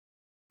 30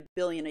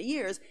 billion a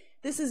year,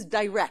 this is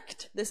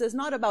direct. This is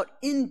not about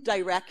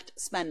indirect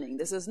spending.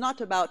 This is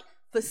not about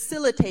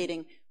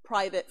facilitating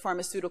private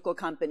pharmaceutical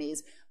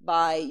companies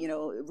by,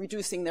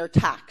 reducing their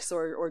tax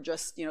or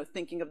just,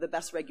 thinking of the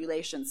best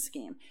regulation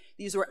scheme.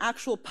 These were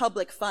actual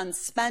public funds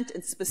spent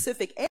in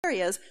specific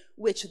areas,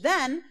 which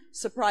then,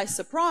 surprise,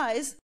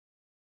 surprise,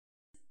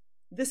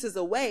 this is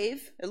a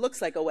wave. It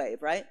looks like a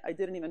wave, right? I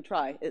didn't even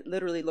try. It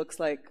literally looks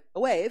like a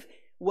wave,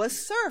 was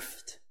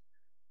surfed.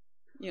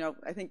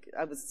 I think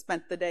I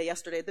spent the day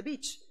yesterday at the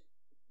beach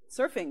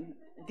surfing.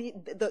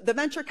 The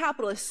venture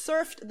capitalists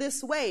surfed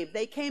this wave.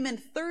 They came in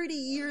 30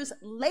 years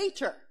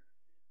later,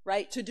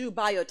 right, to do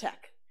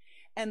biotech.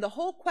 And the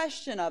whole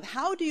question of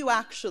how do you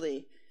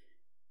actually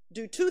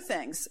do two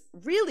things: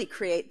 really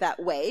create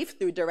that wave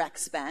through direct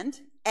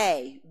spend,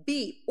 A.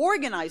 B,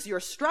 organize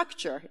your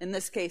structure, in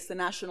this case, the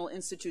National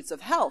Institutes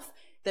of Health,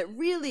 that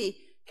really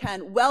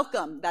can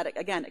welcome that,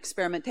 again,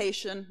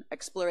 experimentation,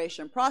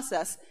 exploration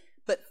process.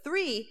 But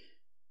 3,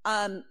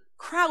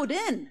 crowd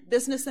in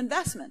business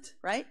investment,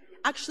 right?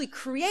 Actually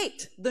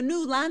create the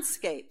new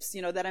landscapes,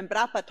 that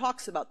Embrapa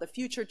talks about, the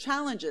future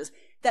challenges,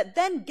 that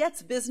then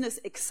gets business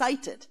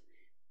excited,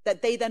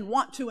 that they then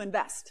want to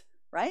invest,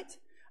 right?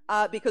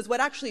 Because what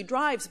actually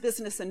drives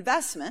business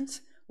investment,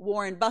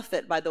 Warren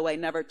Buffett, by the way,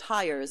 never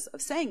tires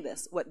of saying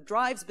this, what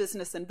drives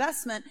business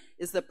investment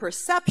is the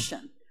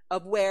perception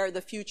of where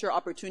the future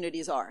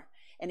opportunities are.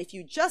 And if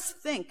you just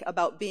think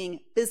about being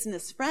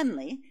business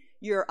friendly,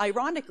 you're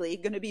ironically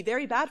going to be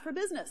very bad for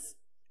business,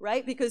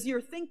 right? Because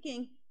you're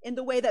thinking in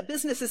the way that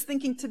business is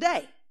thinking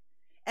today.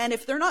 And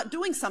if they're not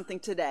doing something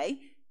today,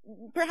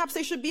 perhaps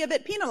they should be a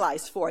bit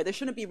penalized for it. They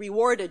shouldn't be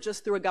rewarded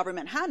just through a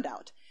government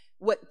handout.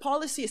 What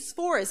policy is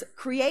for is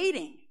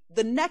creating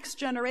the next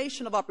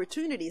generation of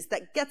opportunities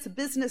that gets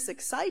business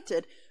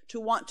excited to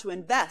want to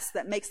invest,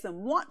 that makes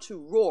them want to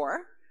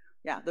roar,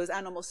 those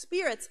animal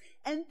spirits,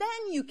 and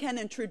then you can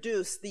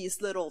introduce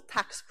these little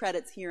tax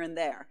credits here and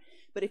there.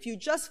 But if you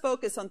just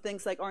focus on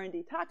things like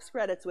R&D tax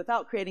credits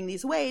without creating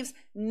these waves,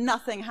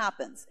 nothing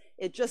happens.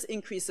 It just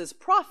increases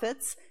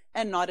profits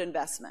and not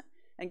investment.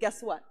 And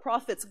guess what?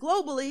 Profits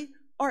globally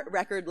are at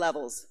record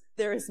levels.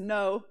 There is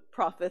no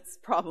profits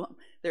problem.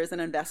 There's an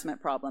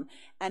investment problem.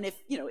 And if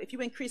you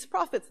increase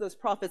profits, those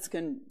profits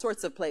can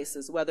sorts of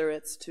places, whether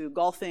it's to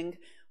golfing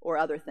or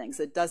other things.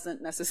 It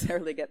doesn't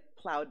necessarily get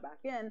plowed back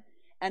in.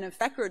 And a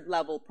record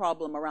level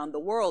problem around the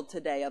world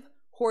today of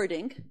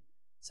hoarding,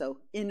 so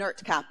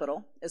inert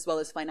capital, as well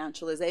as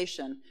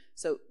financialization.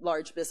 So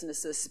large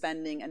businesses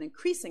spending an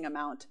increasing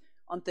amount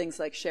on things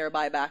like share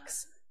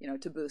buybacks,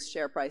 to boost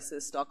share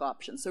prices, stock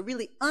options. So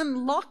really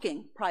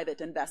unlocking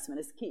private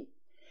investment is key.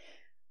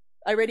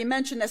 I already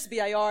mentioned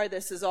SBIR.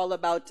 This is all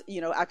about,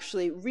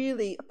 actually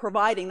really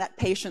providing that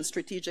patient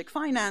strategic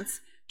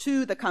finance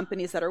to the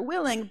companies that are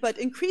willing. But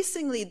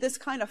increasingly, this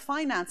kind of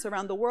finance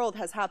around the world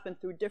has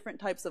happened through different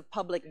types of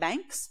public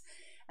banks.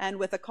 And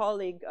with a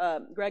colleague,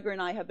 Gregor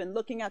and I have been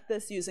looking at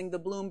this using the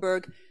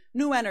Bloomberg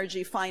New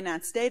Energy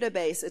Finance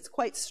database. It's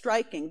quite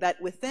striking that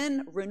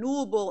within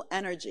renewable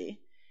energy,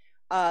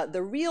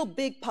 the real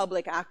big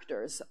public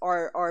actors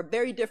are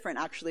very different,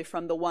 actually,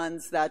 from the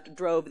ones that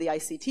drove the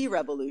ICT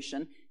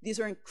revolution. These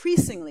are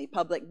increasingly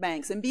public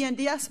banks. And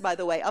BNDES, by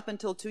the way, up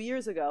until 2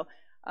 years ago,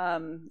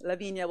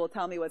 Lavinia will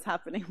tell me what's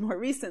happening more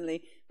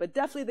recently, but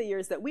definitely the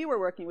years that we were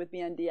working with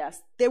BNDES,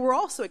 they were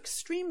also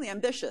extremely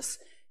ambitious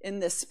in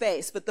this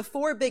space. But the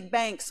 4 big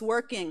banks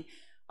working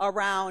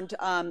around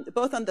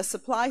both on the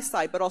supply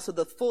side, but also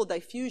the full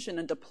diffusion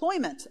and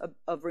deployment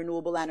of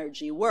renewable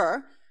energy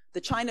were the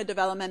China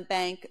Development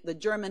Bank, the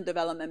German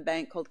Development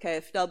Bank called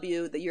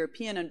KfW, the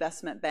European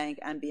Investment Bank,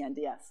 and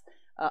BNDES.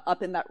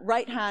 Up in that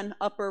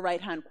upper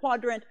right-hand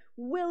quadrant,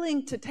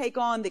 willing to take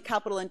on the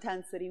capital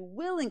intensity,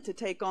 willing to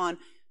take on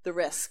the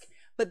risk.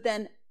 But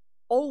then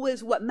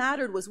always what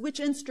mattered was which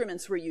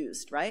instruments were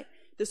used, right?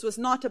 This was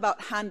not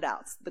about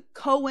handouts. The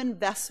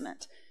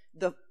co-investment,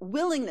 the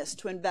willingness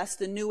to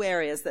invest in new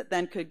areas that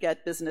then could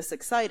get business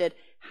excited,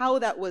 how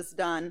that was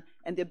done,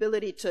 and the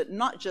ability to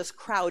not just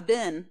crowd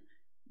in,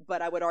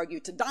 but I would argue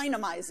to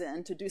dynamize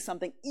in, to do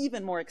something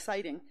even more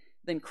exciting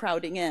than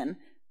crowding in.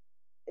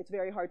 It's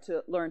very hard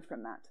to learn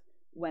from that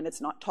when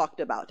it's not talked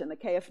about. In the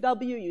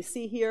KfW, you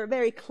see here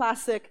very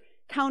classic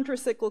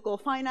counter-cyclical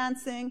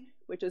financing,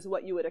 which is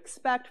what you would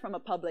expect from a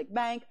public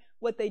bank.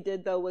 What they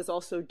did, though, was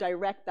also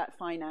direct that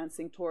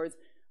financing towards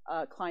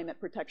climate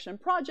protection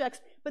projects.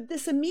 But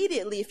this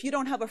immediately, if you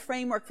don't have a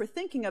framework for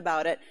thinking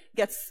about it,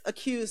 gets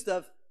accused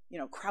of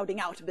crowding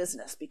out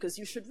business, because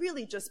you should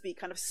really just be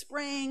kind of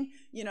spraying,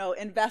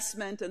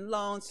 investment and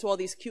loans to all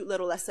these cute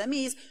little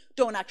SMEs.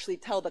 Don't actually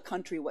tell the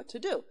country what to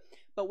do.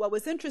 But what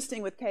was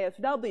interesting with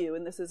KfW,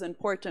 and this is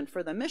important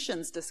for the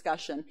missions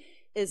discussion,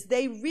 is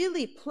they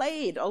really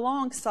played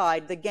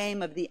alongside the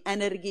game of the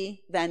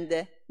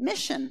Energiewende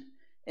mission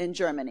in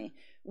Germany,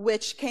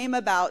 which came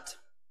about,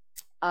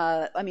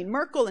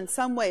 Merkel in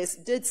some ways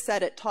did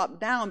set it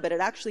top down, but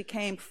it actually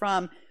came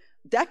from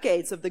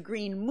decades of the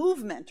green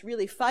movement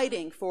really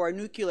fighting for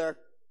nuclear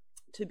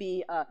to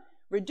be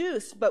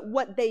reduced. But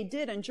what they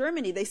did in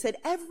Germany, they said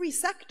every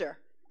sector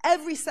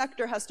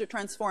has to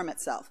transform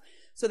itself.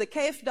 So the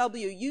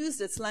KfW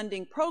used its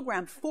lending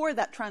program for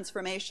that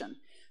transformation,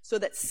 so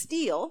that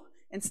steel,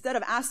 instead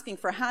of asking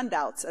for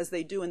handouts as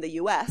they do in the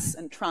US,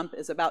 and Trump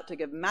is about to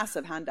give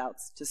massive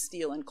handouts to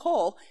steel and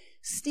coal,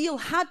 steel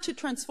had to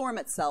transform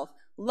itself,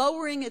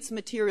 lowering its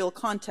material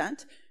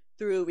content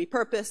through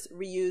repurpose,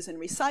 reuse, and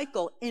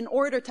recycle in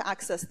order to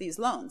access these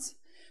loans.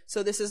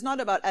 So this is not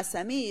about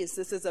SMEs,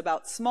 this is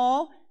about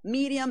small,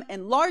 medium,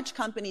 and large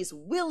companies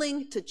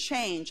willing to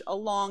change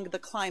along the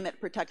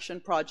climate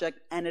protection project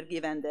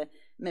Energiewende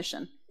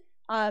mission.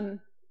 BNDES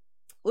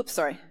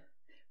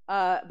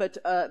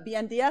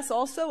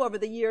also over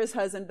the years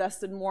has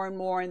invested more and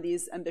more in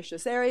these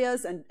ambitious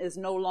areas and is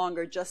no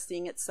longer just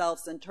seeing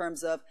itself in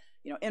terms of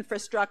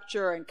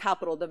infrastructure and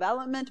capital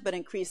development, but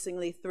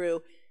increasingly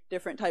through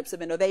different types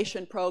of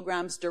innovation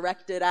programs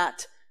directed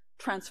at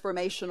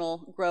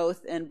transformational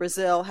growth. In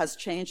Brazil has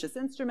changed its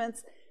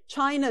instruments.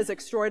 China is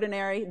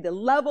extraordinary. The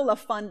level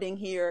of funding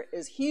here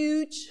is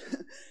huge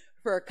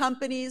for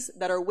companies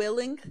that are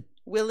willing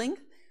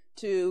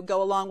to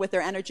go along with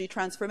their energy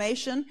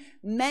transformation.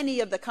 Many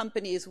of the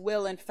companies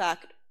will, in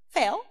fact,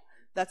 fail.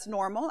 That's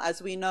normal.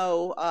 As we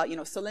know,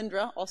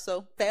 Solyndra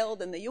also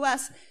failed in the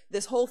US.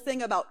 This whole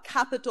thing about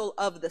capital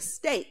of the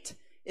state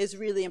is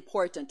really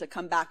important to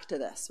come back to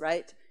this,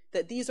 right?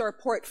 That these are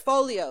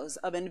portfolios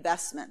of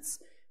investments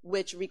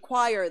which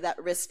require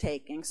that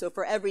risk-taking. So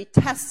for every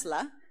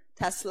Tesla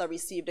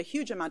received a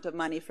huge amount of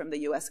money from the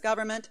US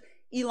government.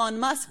 Elon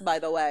Musk, by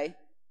the way,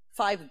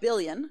 $5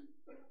 billion,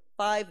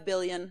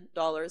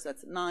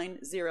 that's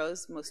 9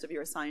 zeros. Most of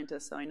you are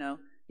scientists, so I know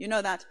you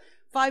know that.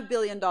 $5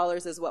 billion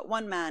is what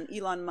one man,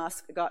 Elon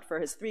Musk, got for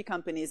his 3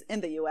 companies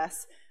in the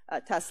US,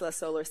 Tesla,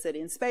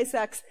 SolarCity, and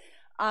SpaceX.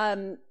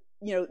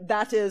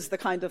 That is the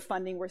kind of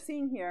funding we're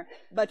seeing here.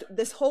 But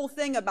this whole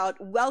thing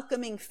about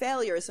welcoming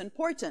failure is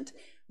important,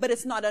 but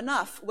it's not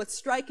enough. What's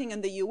striking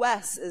in the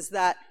US is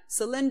that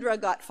Solyndra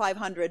got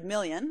 $500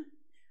 million,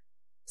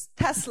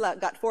 Tesla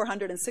got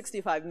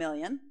 $465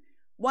 million.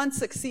 One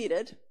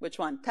succeeded. Which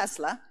one?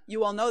 Tesla.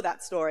 You all know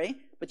that story,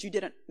 but you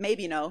didn't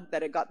maybe know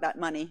that it got that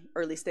money,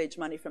 early stage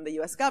money from the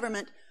US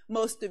government.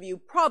 Most of you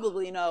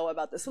probably know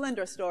about the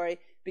Solyndra story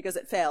because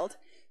it failed.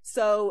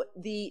 So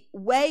the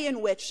way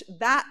in which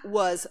that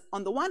was,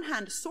 on the one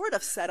hand, sort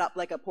of set up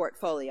like a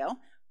portfolio,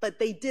 but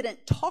they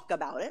didn't talk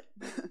about it.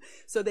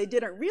 So they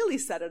didn't really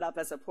set it up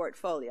as a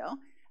portfolio,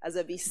 as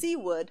a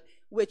VC would,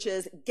 which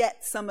is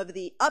get some of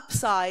the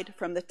upside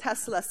from the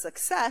Tesla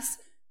success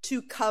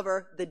to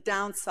cover the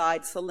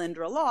downside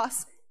Solyndra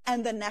loss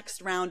and the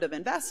next round of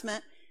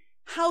investment.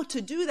 How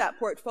to do that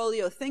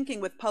portfolio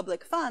thinking with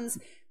public funds,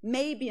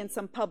 maybe in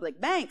some public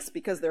banks,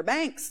 because they're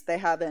banks, they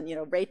have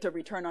a rate of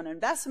return on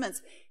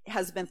investments,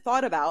 has been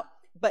thought about,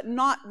 but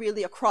not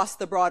really across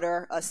the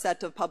broader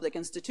set of public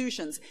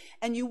institutions.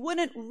 And you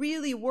wouldn't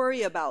really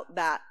worry about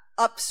that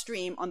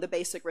upstream on the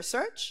basic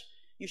research.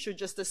 You should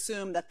just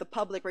assume that the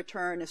public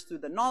return is through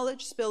the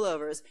knowledge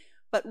spillovers.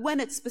 But when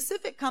it's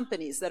specific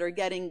companies that are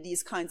getting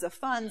these kinds of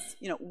funds,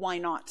 why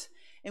not?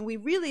 And we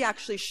really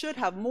actually should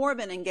have more of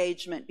an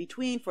engagement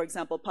between, for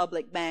example,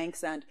 public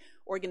banks and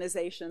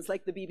organizations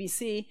like the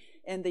BBC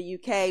in the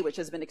UK, which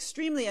has been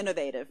extremely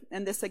innovative.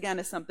 And this, again,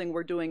 is something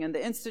we're doing in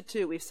the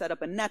Institute. We've set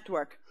up a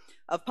network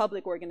of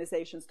public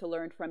organizations to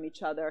learn from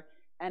each other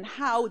and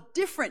how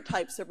different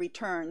types of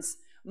returns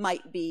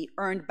might be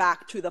earned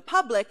back to the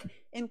public,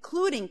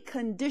 including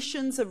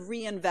conditions of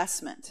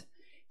reinvestment.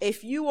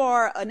 If you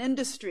are an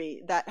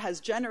industry that has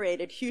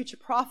generated huge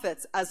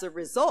profits as a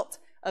result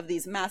of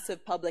these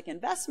massive public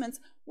investments,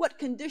 what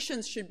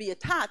conditions should be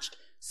attached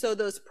so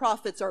those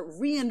profits are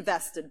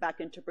reinvested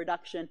back into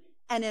production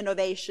and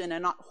innovation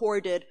and not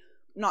hoarded,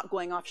 not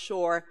going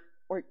offshore,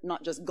 or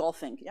not just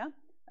golfing,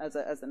 as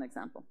an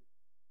example.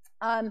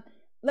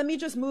 Let me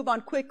just move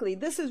on quickly.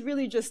 This is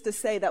really just to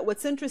say that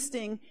what's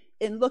interesting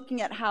in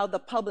looking at how the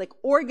public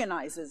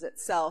organizes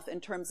itself in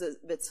terms of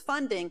its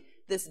funding,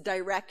 this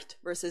direct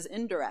versus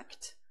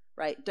indirect,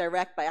 right?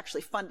 Direct by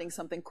actually funding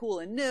something cool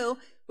and new,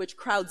 which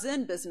crowds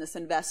in business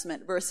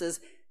investment, versus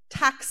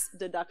tax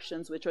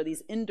deductions, which are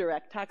these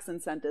indirect tax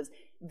incentives,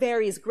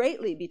 varies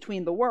greatly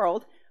between the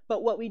world.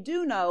 But what we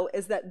do know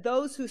is that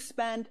those who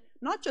spend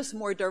not just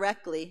more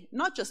directly,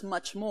 not just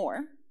much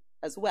more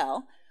as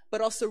well, but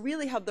also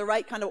really have the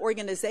right kind of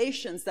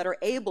organizations that are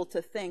able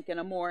to think in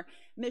a more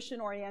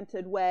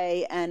mission-oriented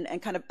way and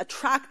kind of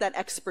attract that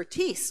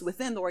expertise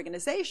within the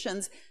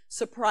organizations,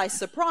 surprise,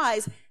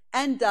 surprise,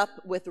 end up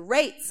with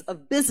rates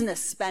of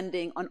business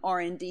spending on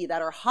R&D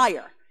that are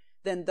higher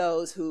than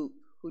those who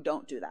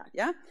don't do that,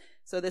 yeah?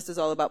 So this is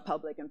all about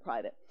public and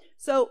private.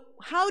 So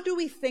how do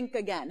we think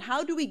again?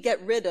 How do we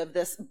get rid of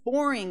this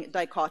boring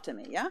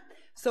dichotomy, yeah?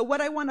 So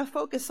what I want to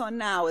focus on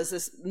now is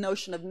this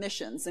notion of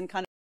missions and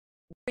kind of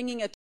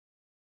bringing it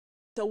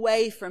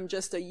away from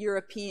just a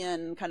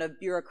European kind of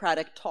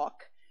bureaucratic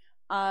talk,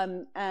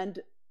 and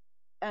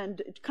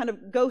kind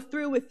of go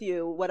through with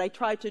you what I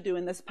tried to do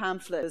in this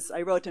pamphlet.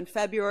 I wrote in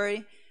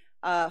February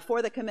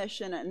for the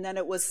Commission, and then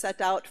it was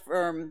set out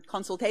for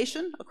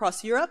consultation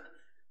across Europe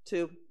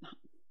to,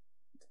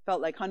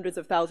 felt like hundreds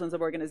of thousands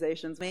of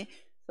organizations,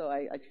 so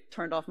I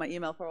turned off my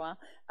email for a while,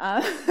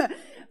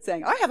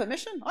 saying, I have a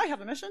mission,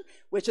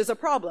 which is a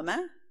problem,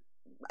 eh?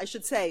 I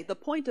should say, the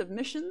point of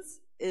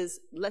missions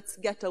is let's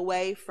get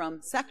away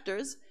from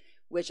sectors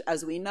which,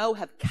 as we know,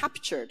 have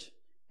captured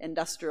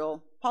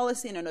industrial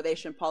policy and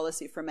innovation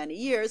policy for many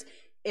years.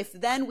 If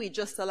then we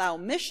just allow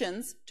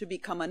missions to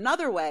become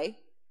another way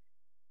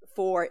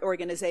for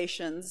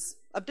organizations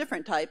of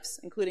different types,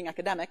 including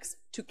academics,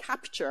 to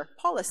capture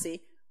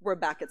policy, we're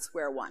back at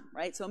square one,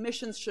 right? So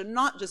missions should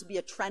not just be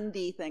a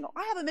trendy thing. Oh,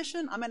 I have a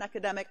mission, I'm an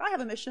academic, I have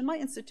a mission, my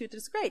institute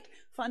is great,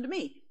 fund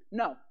me.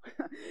 No.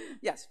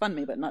 Yes, fund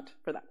me, but not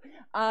for that.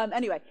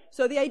 Anyway,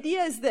 so the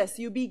idea is this.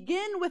 You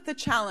begin with the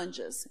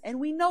challenges, and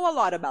we know a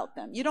lot about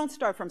them. You don't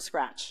start from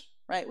scratch,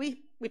 right?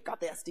 We've got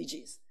the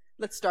SDGs.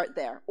 Let's start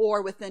there.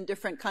 Or within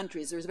different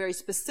countries, there's very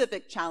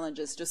specific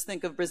challenges. Just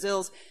think of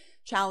Brazil's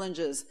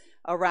challenges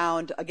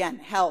around, again,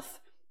 health,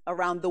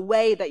 around the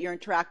way that you're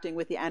interacting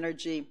with the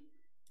energy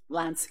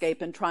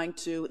landscape and trying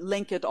to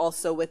link it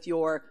also with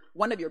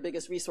one of your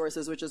biggest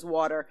resources, which is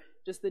water,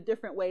 just the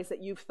different ways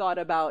that you've thought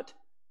about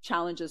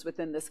challenges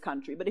within this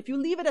country. But if you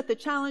leave it at the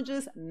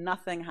challenges,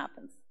 nothing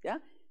happens, yeah?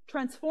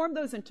 Transform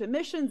those into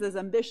missions as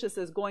ambitious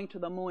as going to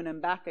the moon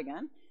and back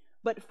again,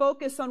 but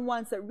focus on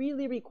ones that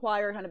really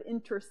require kind of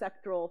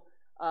intersectoral,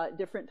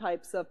 different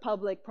types of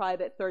public,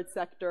 private, third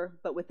sector,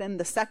 but within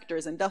the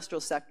sectors,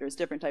 industrial sectors,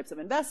 different types of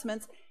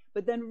investments,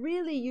 but then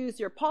really use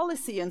your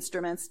policy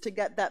instruments to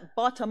get that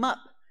bottom-up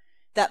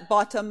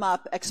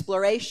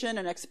exploration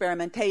and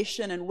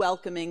experimentation and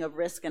welcoming of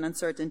risk and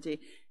uncertainty,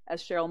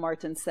 as Cheryl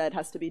Martin said,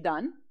 has to be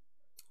done.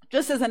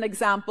 Just as an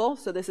example,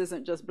 so this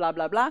isn't just blah,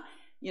 blah, blah,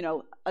 you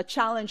know, a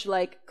challenge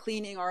like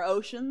cleaning our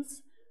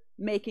oceans,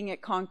 making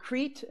it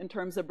concrete in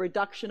terms of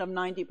reduction of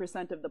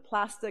 90% of the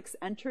plastics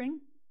entering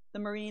the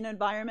marine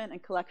environment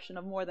and collection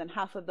of more than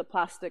half of the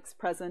plastics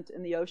present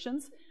in the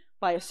oceans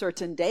by a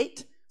certain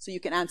date. So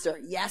you can answer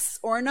yes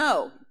or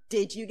no.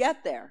 Did you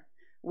get there?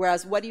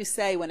 Whereas what do you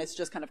say when it's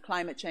just kind of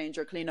climate change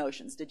or clean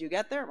oceans? Did you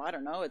get there? Well, I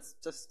don't know. It's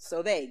just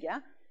so vague, yeah?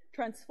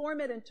 Transform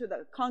it into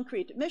the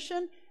concrete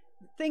mission.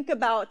 Think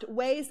about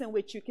ways in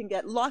which you can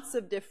get lots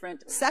of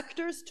different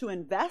sectors to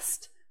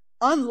invest,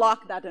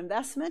 unlock that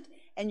investment,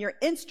 and your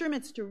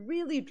instruments to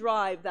really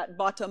drive that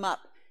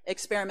bottom-up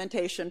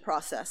experimentation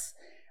process.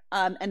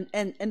 And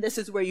this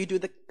is where you do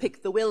the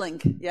pick the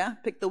willing, yeah?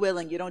 Pick the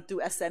willing. You don't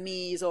do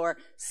SMEs or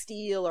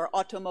steel or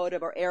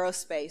automotive or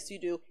aerospace. You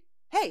do,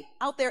 hey,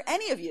 out there,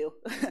 any of you,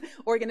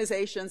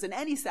 organizations in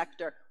any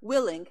sector,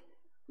 willing,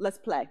 let's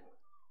play.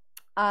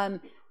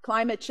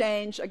 Climate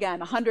change, again,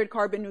 100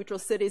 carbon neutral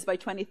cities by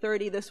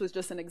 2030. This was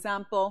just an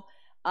example.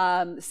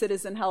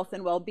 Citizen health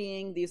and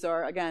well-being. These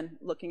are, again,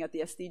 looking at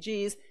the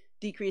SDGs,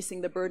 decreasing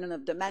the burden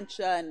of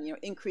dementia and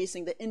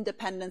increasing the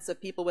independence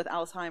of people with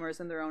Alzheimer's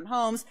in their own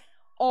homes.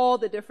 All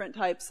the different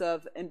types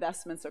of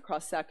investments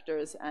across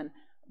sectors and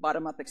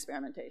bottom-up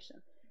experimentation.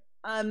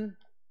 And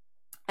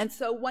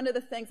so one of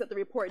the things that the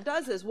report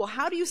does is, well,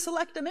 how do you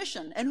select a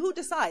mission? And who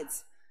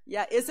decides?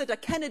 Yeah, is it a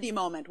Kennedy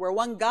moment where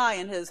one guy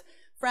and his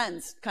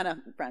friends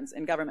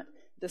in government,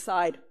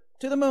 decide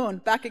to the moon,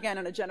 back again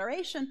in a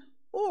generation?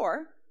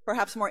 Or,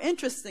 perhaps more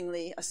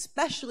interestingly,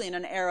 especially in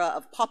an era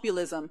of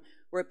populism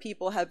where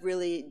people have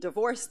really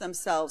divorced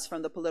themselves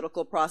from the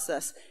political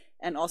process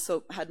and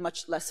also had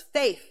much less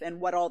faith in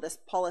what all this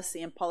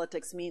policy and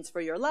politics means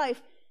for your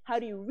life, how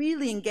do you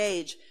really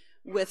engage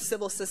with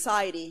civil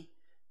society?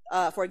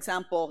 For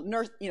example,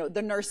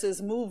 the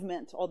nurses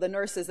movement, or the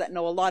nurses that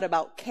know a lot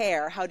about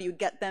care, how do you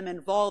get them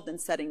involved in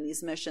setting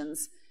these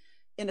missions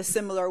in a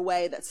similar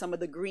way that some of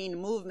the green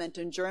movement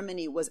in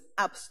Germany was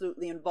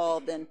absolutely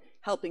involved in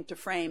helping to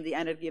frame the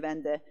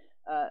Energiewende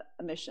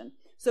mission.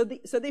 So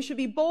they should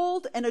be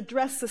bold and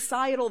address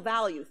societal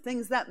value,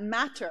 things that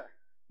matter.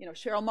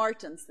 Cheryl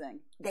Martin's thing,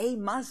 they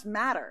must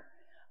matter.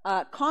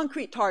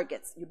 Concrete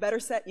targets, you better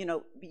set,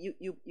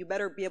 you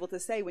better be able to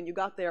say when you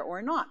got there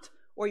or not,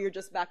 or you're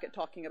just back at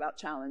talking about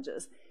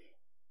challenges.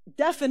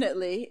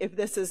 Definitely, if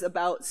this is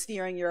about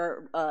steering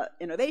your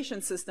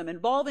innovation system,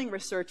 involving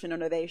research and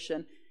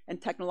innovation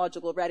and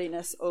technological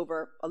readiness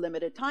over a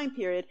limited time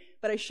period.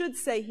 But I should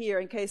say here,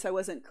 in case I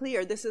wasn't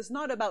clear, this is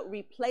not about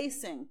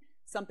replacing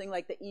something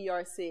like the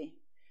ERC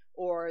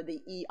or the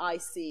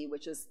EIC,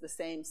 which is the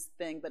same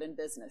thing but in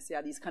business.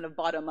 Yeah, these kind of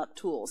bottom-up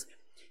tools.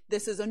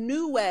 This is a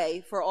new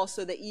way for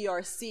also the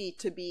ERC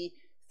to be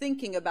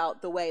thinking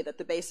about the way that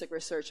the basic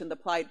research and the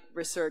applied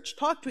research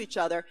talk to each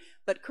other,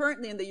 but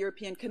currently in the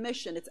European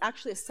Commission, it's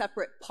actually a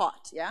separate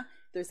pot, yeah?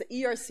 There's the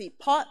ERC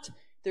pot,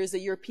 there's a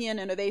European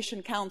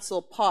Innovation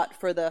Council pot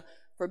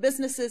for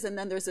businesses, and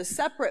then there's a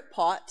separate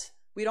pot.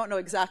 We don't know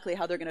exactly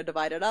how they're going to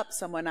divide it up.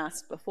 Someone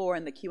asked before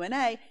in the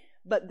Q&A,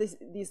 but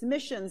these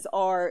missions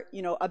are,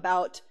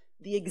 about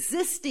the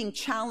existing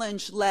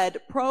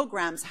challenge-led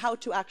programs, how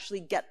to actually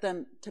get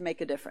them to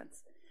make a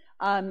difference.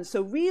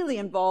 So really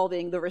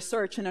involving the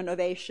research and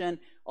innovation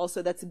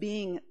also that's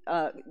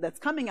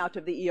coming out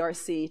of the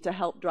ERC to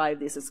help drive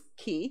this is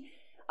key.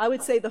 I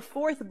would say the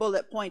fourth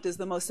bullet point is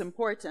the most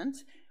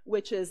important,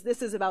 which is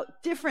this is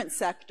about different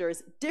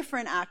sectors,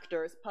 different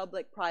actors,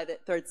 public,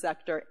 private, third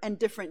sector, and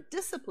different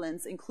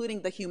disciplines,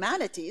 including the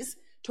humanities,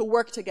 to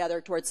work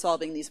together towards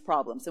solving these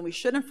problems. And we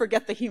shouldn't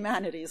forget the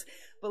humanities.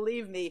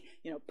 Believe me,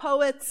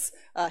 poets,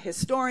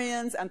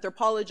 historians,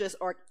 anthropologists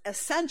are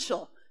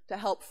essential to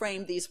help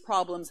frame these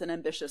problems in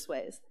ambitious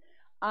ways.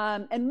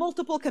 And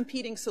multiple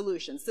competing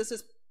solutions. This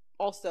is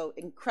also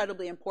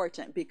incredibly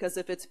important because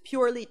if it's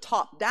purely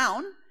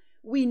top-down,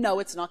 we know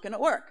it's not going to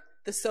work.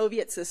 The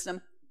Soviet system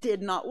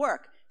did not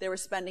work. They were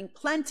spending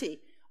plenty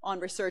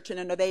on research and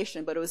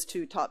innovation, but it was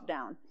too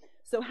top-down.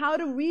 So how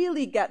to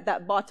really get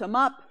that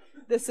bottom-up,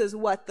 this is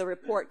what the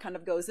report kind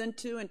of goes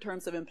into in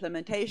terms of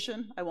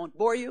implementation. I won't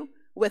bore you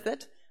with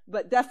it,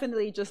 but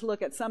definitely just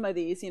look at some of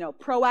these,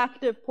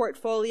 proactive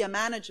portfolio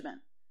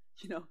management.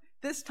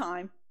 This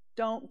time,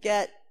 don't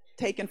get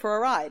taken for a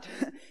ride.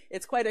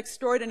 It's quite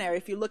extraordinary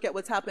if you look at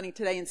what's happening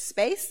today in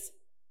space,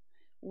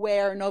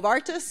 where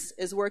Novartis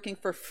is working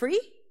for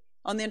free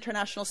on the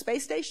International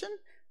Space Station.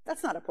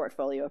 That's not a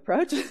portfolio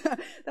approach.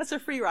 That's a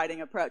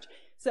free-riding approach.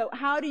 So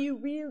how do you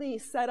really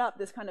set up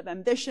this kind of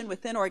ambition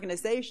within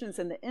organizations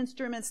and the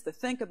instruments to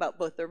think about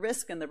both the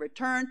risk and the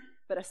return,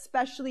 but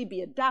especially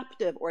be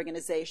adaptive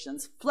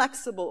organizations,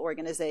 flexible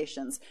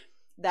organizations,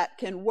 that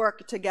can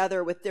work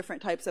together with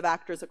different types of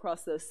actors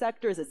across those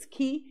sectors is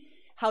key.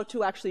 How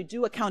to actually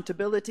do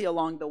accountability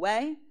along the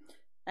way.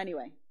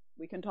 Anyway,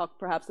 we can talk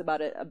perhaps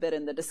about it a bit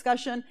in the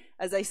discussion.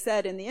 As I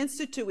said, in the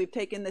Institute, we've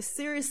taken this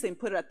seriously and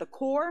put it at the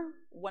core.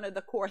 One of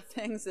the core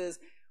things is,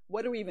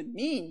 what do we even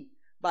mean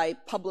by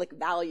public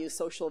value,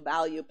 social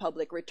value,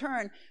 public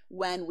return,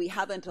 when we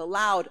haven't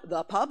allowed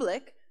the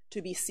public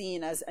to be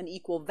seen as an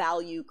equal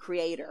value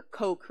creator,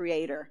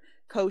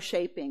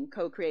 co-shaping,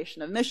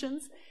 co-creation of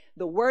missions.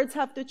 The words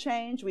have to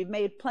change. We've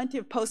made plenty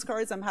of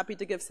postcards. I'm happy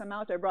to give some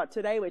out I brought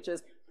today, which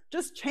is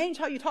just change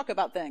how you talk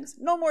about things.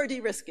 No more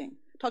de-risking.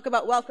 Talk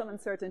about welcome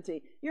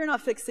uncertainty. You're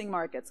not fixing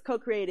markets,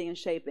 co-creating and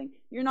shaping.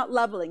 You're not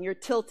leveling, you're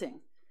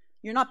tilting.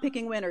 You're not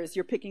picking winners,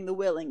 you're picking the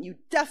willing. You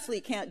definitely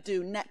can't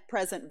do net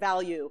present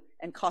value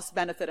and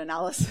cost-benefit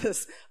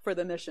analysis for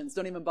the missions.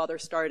 Don't even bother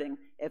starting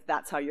if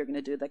that's how you're going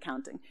to do the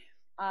counting.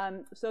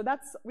 So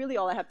that's really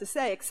all I have to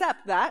say,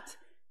 except that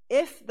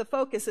if the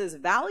focus is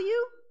value,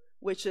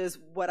 which is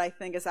what I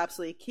think is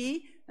absolutely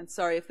key, and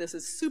sorry if this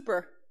is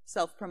super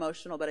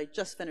self-promotional, but I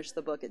just finished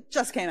the book. It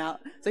just came out,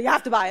 so you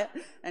have to buy it,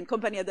 and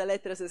Compañía de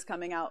Letras is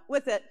coming out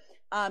with it.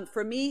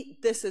 For me,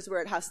 this is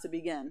where it has to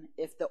begin.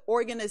 If the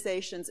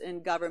organizations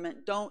in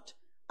government don't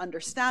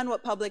understand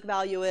what public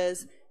value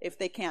is, if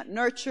they can't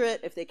nurture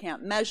it, if they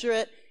can't measure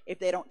it, if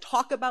they don't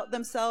talk about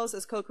themselves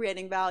as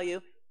co-creating value,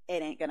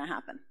 it ain't going to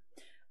happen.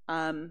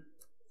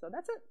 So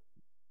that's it.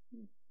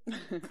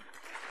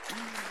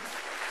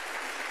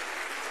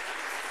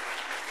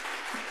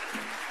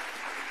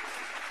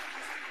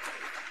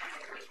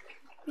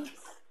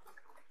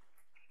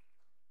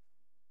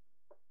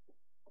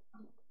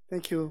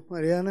 Thank you,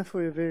 Mariana,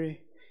 for a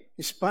very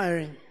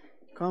inspiring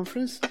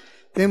conference.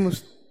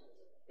 Temos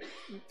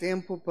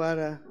tempo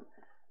para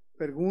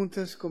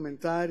perguntas,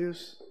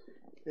 comentários,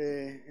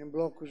 em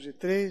blocos de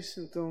 3,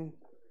 então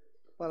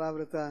a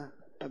palavra está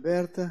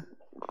aberta.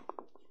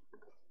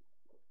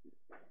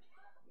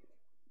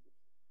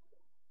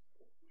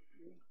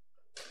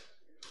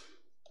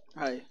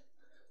 Hi.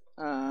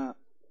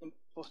 Em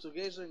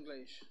português ou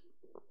inglês?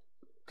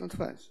 Tanto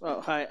faz.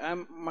 Well, hi,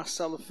 I'm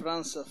Marcelo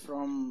França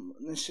from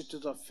the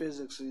Institute of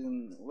Physics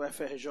in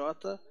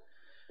UFRJ.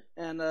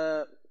 And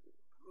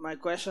my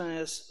question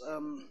is,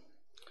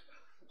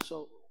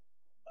 so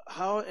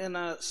how in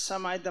a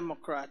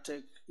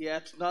semi-democratic,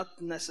 yet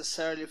not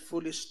necessarily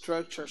fully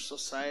structured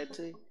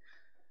society,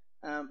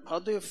 how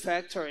do you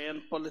factor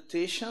in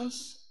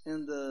politicians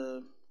in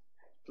the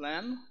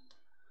plan?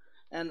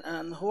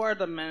 And who are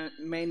the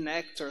main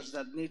actors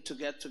that need to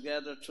get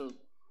together to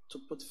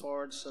put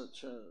forward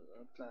such a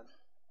plan?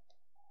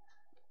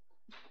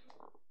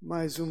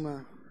 Mais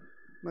um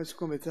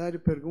comentário,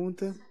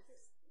 pergunta.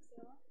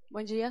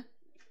 Bom dia.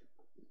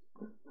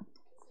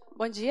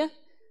 Bom dia.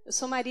 Eu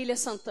sou Marília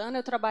Santana,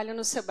 eu trabalho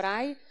no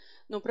Sebrae,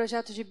 no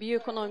projeto de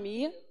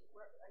bioeconomia.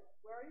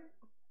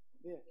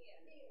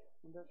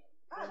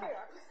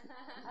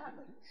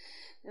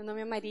 Meu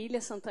nome é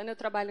Marília Santana, eu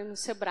trabalho no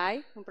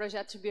Sebrae, no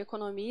projeto de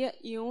bioeconomia,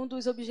 e um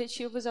dos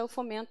objetivos é o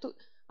fomento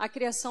à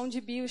criação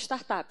de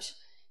bio-startups.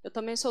 Eu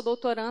também sou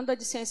doutoranda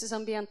de Ciências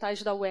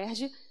Ambientais da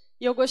UERJ,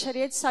 e eu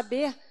gostaria de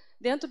saber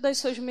dentro das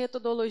suas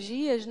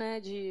metodologias, né,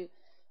 de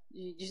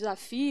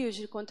desafios,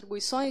 de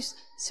contribuições,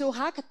 se o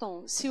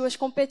hackathon, se as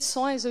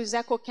competições, os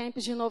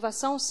ecocamps de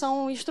inovação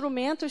são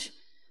instrumentos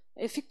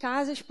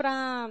eficazes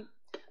para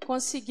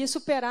conseguir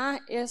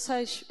superar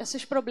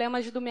esses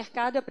problemas do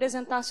mercado e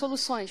apresentar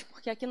soluções,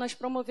 porque aqui nós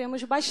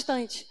promovemos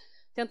bastante,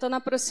 tentando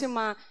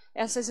aproximar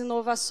essas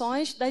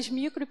inovações das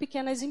micro e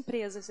pequenas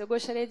empresas. Eu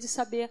gostaria de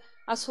saber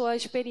a sua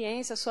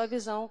experiência, a sua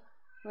visão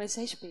a esse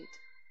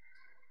respeito.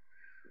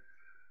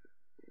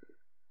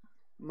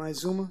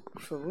 Mais uma,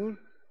 por favor.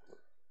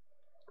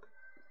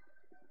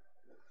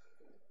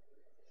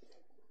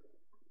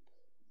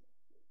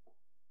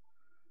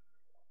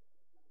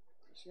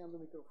 Chegando o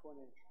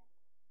microfone aí.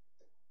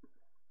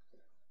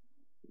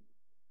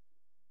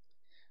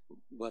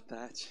 Boa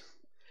tarde.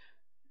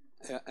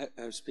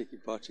 I speak in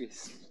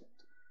Portuguese.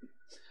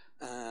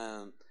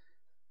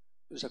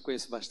 Eu já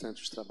conheço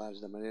bastante os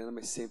trabalhos da Mariana,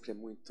 mas sempre é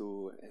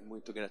muito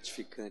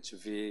gratificante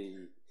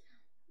ver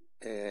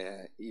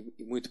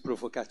e muito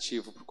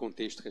provocativo para o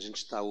contexto que a gente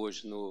está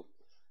hoje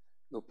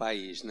no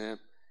país, né?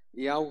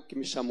 E algo que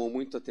me chamou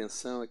muito a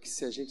atenção é que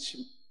se a gente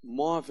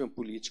move uma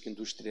política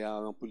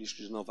industrial, uma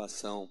política de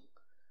inovação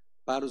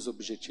para os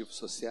objetivos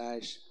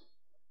sociais,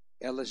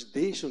 elas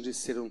deixam de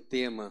ser um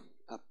tema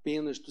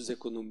apenas dos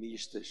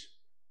economistas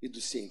e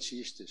dos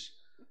cientistas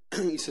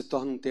e se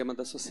torna um tema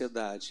da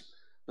sociedade.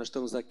 Nós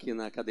estamos aqui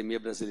na Academia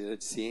Brasileira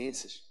de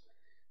Ciências.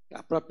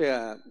 A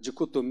própria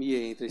dicotomia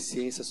entre as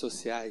ciências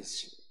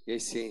sociais e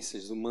as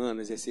ciências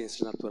humanas e as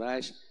ciências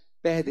naturais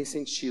perdem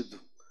sentido,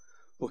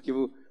 porque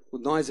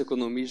nós,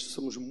 economistas,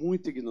 somos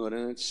muito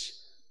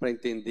ignorantes para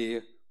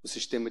entender o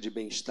sistema de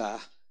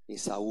bem-estar em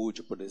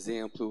saúde, por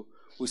exemplo,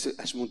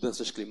 as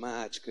mudanças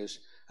climáticas,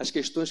 as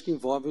questões que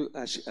envolvem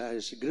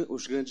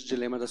os grandes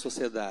dilemas da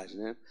sociedade,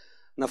 né?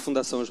 Na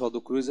Fundação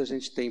Oswaldo Cruz, a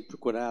gente tem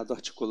procurado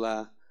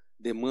articular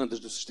demandas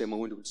do Sistema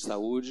Único de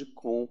Saúde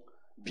com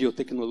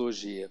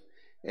biotecnologia.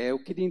 Eu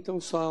queria,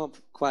 então, só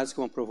quase que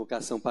uma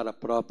provocação para a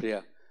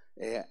própria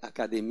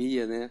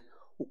academia, né?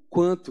 O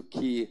quanto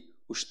que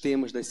os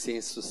temas das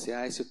ciências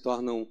sociais se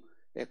tornam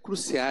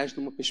cruciais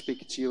numa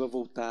perspectiva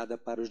voltada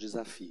para os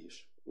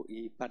desafios.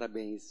 E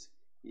parabéns,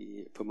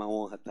 e foi uma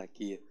honra estar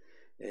aqui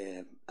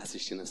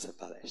assistindo essa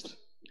palestra.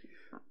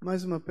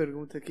 Mais uma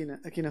pergunta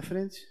aqui na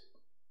frente.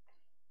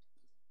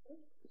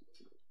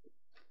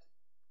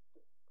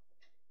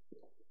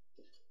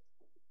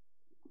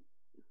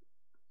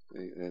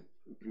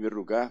 Em primeiro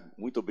lugar,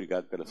 muito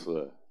obrigado pela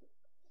sua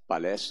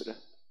palestra,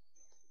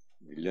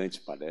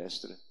 brilhante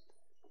palestra.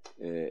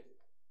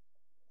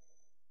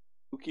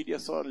 Eu queria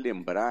só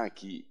lembrar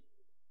que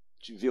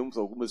tivemos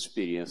algumas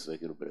experiências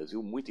aqui no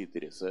Brasil muito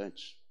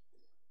interessantes,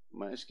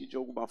 mas que de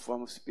alguma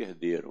forma se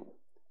perderam.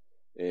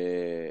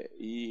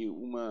 E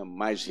uma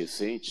mais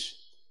recente,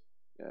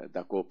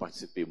 da qual eu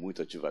participei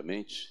muito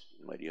ativamente,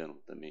 o Mariano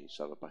também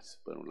estava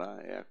participando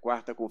lá, é a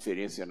 4ª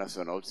Conferência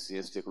Nacional de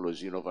Ciência,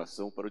 Tecnologia e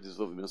Inovação para o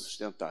Desenvolvimento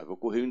Sustentável.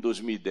 Ocorreu em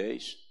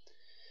 2010,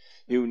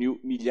 reuniu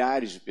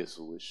milhares de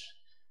pessoas,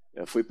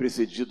 foi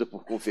precedida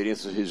por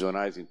conferências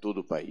regionais em todo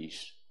o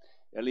país.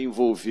 Ela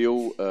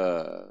envolveu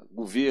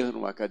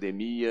governo,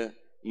 academia,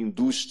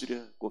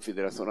 indústria,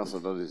 Confederação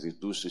Nacional das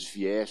Indústrias,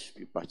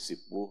 Fiesp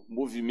participou,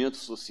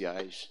 movimentos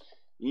sociais,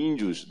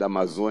 índios da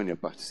Amazônia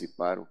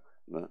participaram,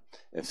 né?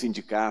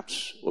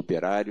 Sindicatos,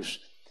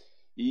 operários,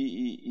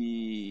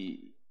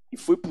 e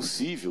foi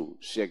possível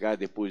chegar,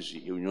 depois de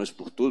reuniões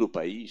por todo o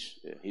país,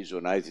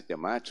 regionais e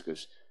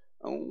temáticas,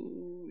 a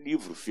um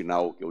livro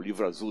final, que é o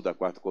livro azul da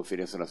 4ª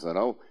Conferência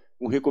Nacional,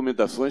 com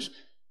recomendações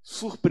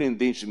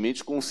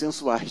surpreendentemente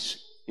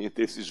consensuais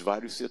entre esses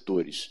vários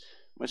setores.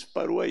 Mas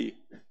parou aí,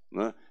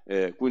 né?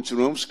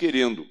 Continuamos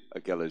querendo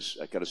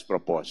aquelas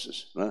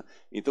propostas, né?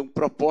 Então,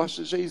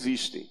 propostas já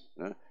existem,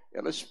 né?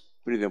 Elas,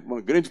 por exemplo,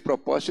 uma grande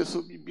proposta é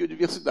sobre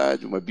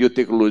biodiversidade, uma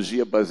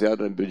biotecnologia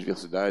baseada na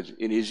biodiversidade,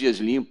 energias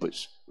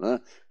limpas,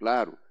 né?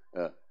 Claro,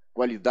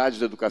 qualidade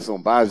da educação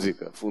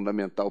básica,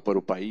 fundamental para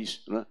o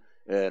país, né?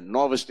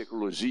 Novas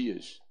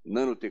tecnologias,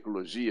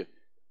 nanotecnologia,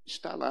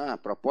 está lá,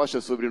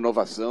 proposta sobre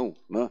inovação,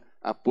 né?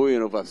 Apoio à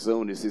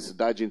inovação,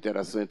 necessidade de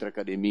interação entre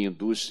academia e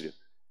indústria,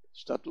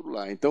 está tudo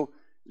lá. Então,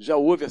 já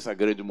houve essa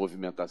grande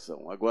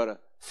movimentação. Agora,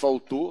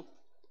 faltou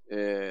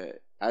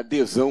a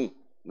adesão,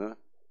 né,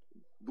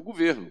 do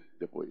governo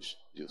depois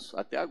disso,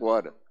 até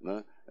agora,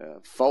 né?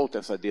 Falta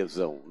essa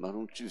adesão, nós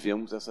não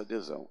tivemos essa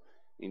adesão.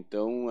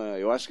 Então,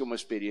 eu acho que é uma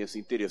experiência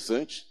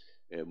interessante,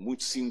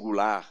 muito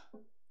singular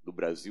do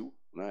Brasil,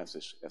 né?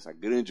 Essa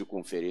grande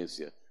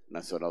conferência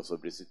nacional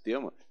sobre esse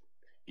tema,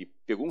 e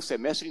pegou um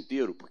semestre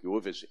inteiro, porque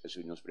houve as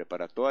reuniões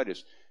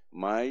preparatórias,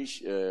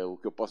 mas o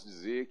que eu posso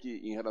dizer é que,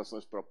 em relação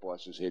às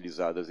propostas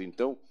realizadas,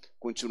 então,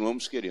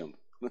 continuamos querendo.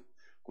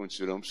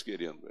 Continuamos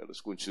querendo. Elas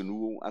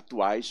continuam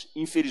atuais,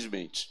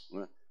 infelizmente,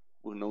 né,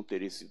 por não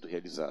terem sido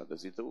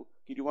realizadas. Então,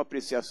 queria uma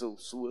apreciação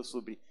sua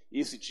sobre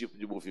esse tipo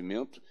de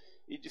movimento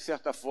e, de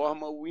certa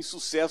forma, o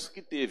insucesso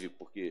que teve,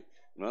 porque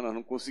nós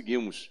não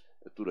conseguimos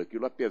tudo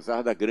aquilo,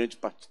 apesar da grande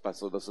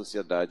participação da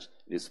sociedade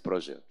nesse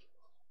projeto.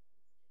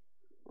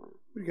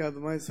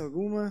 Obrigado. Mais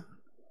alguma?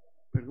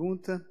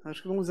 pergunta.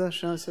 Acho que vamos dar a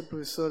chance à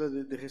professora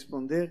de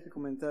responder, de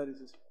comentar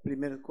as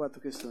primeiras 4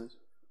 questões.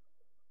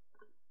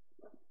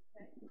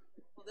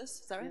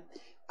 This, sorry.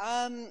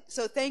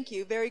 So thank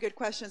you. Very good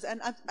questions.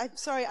 And I'm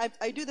sorry,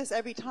 I do this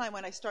every time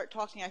when I start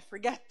talking. I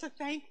forget to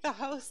thank the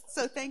host.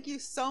 So thank you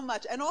so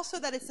much. And also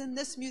that it's in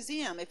this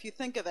museum, if you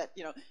think of it,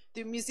 you know,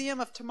 the Museum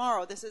of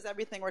Tomorrow, this is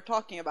everything we're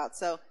talking about.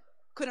 So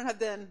couldn't have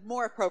been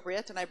more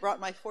appropriate. And I brought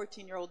my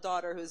 14-year-old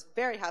daughter, who's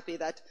very happy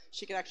that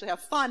she can actually have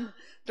fun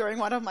during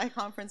one of my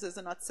conferences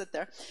and not sit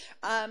there.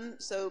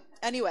 So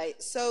anyway,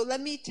 so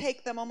let me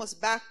take them almost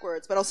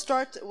backwards. But I'll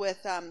start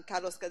with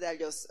Carlos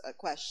Cadello's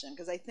question,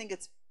 because I think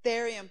it's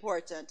very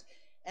important,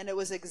 and it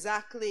was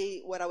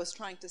exactly what I was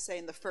trying to say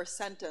in the first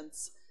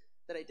sentence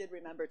that I did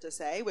remember to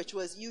say, which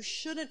was you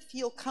shouldn't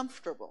feel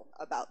comfortable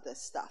about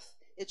this stuff.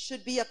 It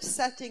should be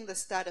upsetting the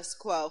status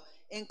quo,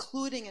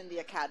 including in the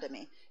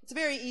academy. It's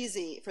very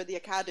easy for the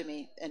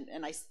academy, and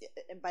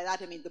by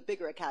that I mean the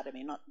bigger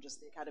academy, not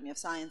just the Academy of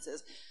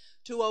Sciences,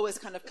 to always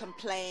kind of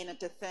complain and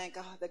to think,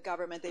 oh, the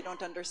government, they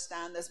don't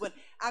understand this, when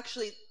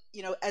actually,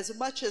 you know, as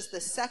much as the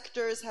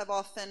sectors have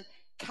often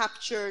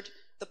captured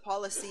the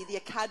policy, the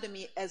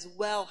academy as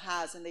well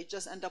has, and they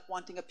just end up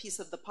wanting a piece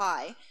of the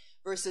pie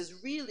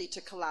versus really to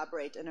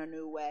collaborate in a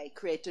new way,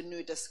 create a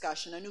new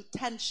discussion, a new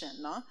tension,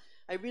 no?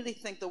 I really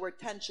think the word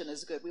tension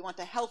is good. We want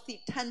a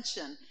healthy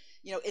tension.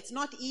 You know, it's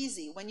not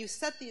easy. When you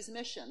set these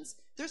missions,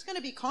 there's going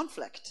to be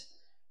conflict.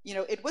 You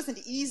know, it wasn't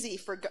easy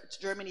for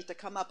Germany to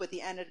come up with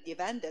the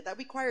Energiewende. That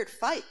required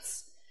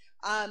fights.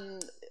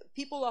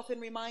 People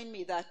often remind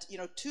me that, you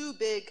know, 2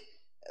 big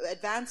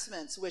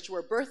advancements, which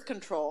were birth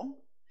control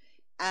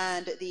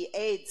and the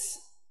AIDS,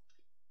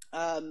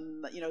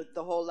 you know,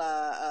 the whole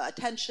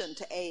attention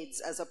to AIDS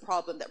as a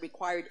problem that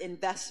required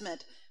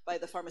investment by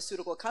the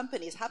pharmaceutical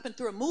companies, happened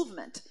through a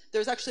movement.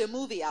 There's actually a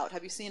movie out.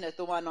 Have you seen it?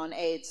 The one on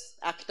AIDS,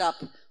 ACT UP,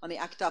 on the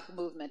ACT UP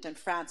movement in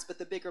France, but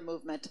the bigger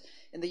movement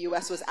in the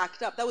US was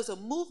ACT UP. That was a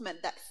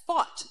movement that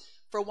fought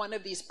for one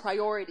of these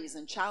priorities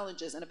and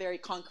challenges and a very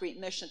concrete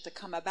mission to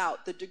come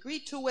about. The degree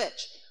to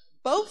which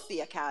both the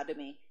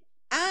academy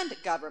and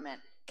government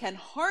can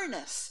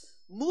harness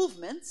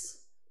movements,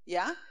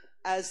 yeah,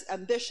 as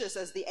ambitious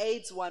as the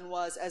AIDS one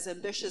was, as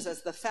ambitious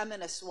as the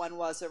feminist one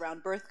was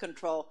around birth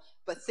control,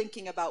 but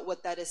thinking about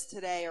what that is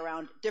today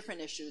around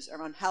different issues,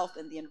 around health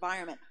and the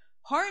environment.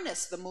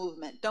 Harness the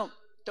movement. Don't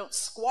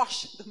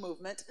squash the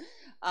movement.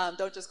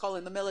 Don't just call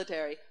in the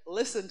military.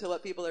 Listen to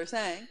what people are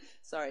saying.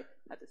 Sorry,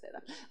 I had to say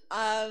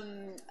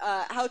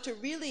that. How to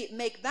really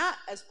make that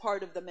as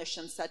part of the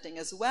mission setting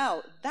as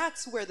well.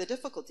 That's where the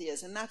difficulty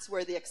is, and that's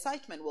where the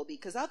excitement will be,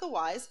 because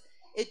otherwise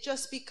it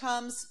just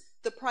becomes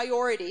the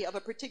priority of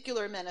a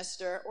particular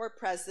minister or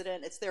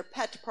president. It's their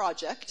pet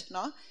project,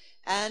 no?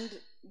 And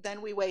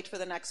then we wait for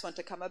the next one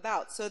to come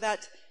about. So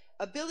that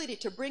ability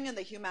to bring in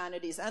the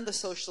humanities and the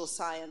social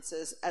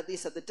sciences, at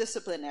least at the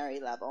disciplinary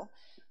level,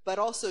 but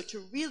also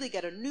to really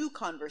get a new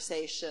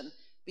conversation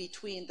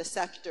between the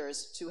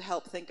sectors to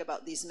help think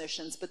about these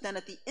missions, but then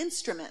at the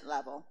instrument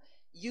level,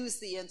 use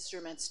the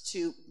instruments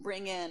to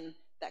bring in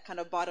that kind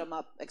of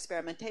bottom-up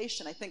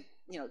experimentation. I think,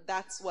 you know,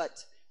 that's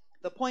what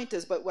the point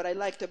is. But what I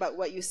liked about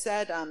what you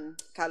said,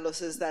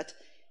 Carlos, is that,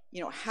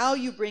 you know, how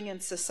you bring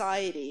in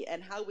society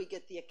and how we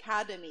get the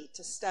academy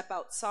to step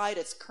outside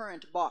its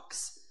current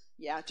box,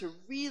 yeah, to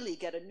really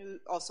get a new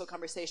also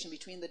conversation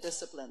between the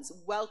disciplines,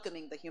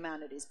 welcoming the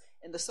humanities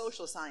and the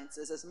social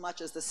sciences as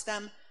much as the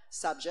STEM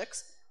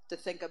subjects, to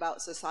think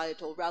about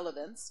societal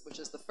relevance, which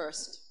is the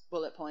first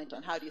bullet point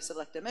on how do you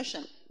select a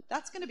mission.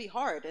 That's going to be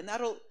hard, and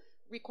that'll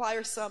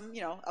require some,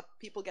 you know,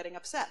 people getting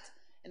upset.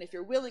 And if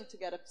you're willing to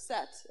get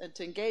upset and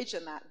to engage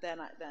in that,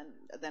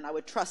 then I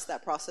would trust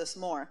that process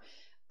more.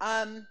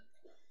 And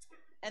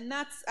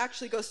that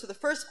actually goes to the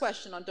first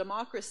question on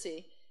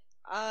democracy.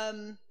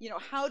 You know,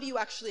 how do you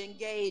actually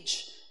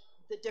engage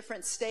the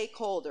different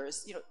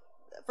stakeholders? You know,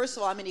 first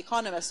of all, I'm an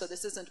economist, so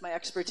this isn't my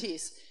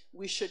expertise.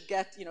 We should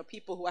get, you know,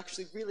 people who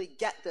actually really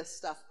get this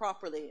stuff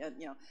properly. And,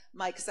 you know,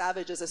 Mike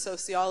Savage is a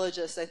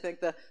sociologist. I think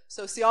the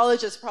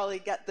sociologists probably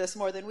get this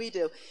more than we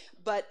do.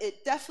 But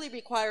it definitely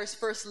requires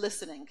first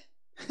listening.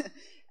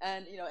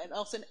 And, you know, and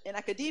also in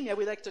academia,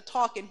 we like to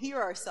talk and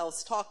hear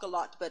ourselves talk a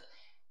lot. But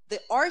the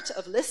art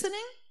of listening,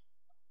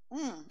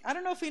 I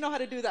don't know if we know how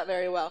to do that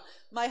very well.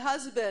 My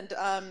husband,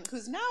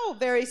 who's now a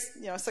very,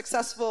 you know,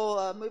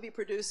 successful movie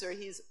producer,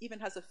 he's even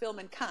has a film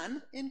in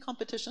Cannes in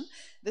competition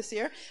this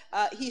year.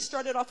 He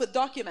started off with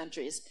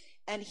documentaries,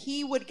 and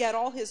he would get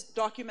all his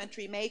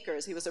documentary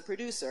makers, he was a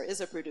producer,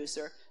 is a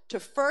producer, to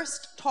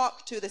first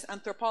talk to this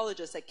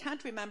anthropologist, I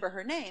can't remember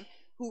her name,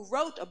 who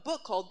wrote a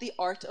book called The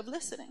Art of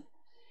Listening.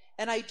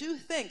 And I do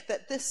think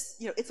that this,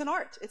 you know, it's an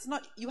art. It's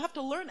not, you have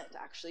to learn it,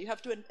 actually. You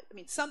have to, I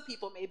mean, some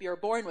people maybe are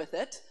born with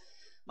it.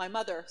 My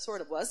mother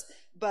sort of was,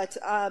 but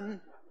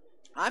I'm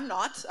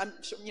not. I'm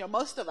sure, you know,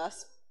 most of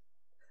us,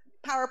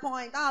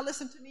 PowerPoint,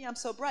 listen to me, I'm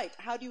so bright.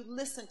 How do you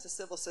listen to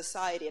civil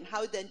society, and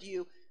how then do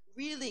you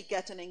really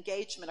get an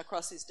engagement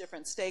across these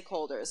different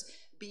stakeholders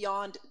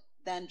beyond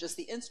then just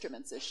the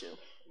instruments issue?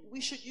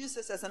 We should use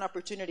this as an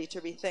opportunity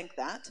to rethink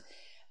that.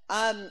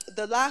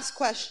 The last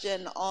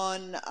question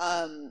on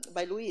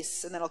by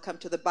Luis, and then I'll come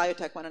to the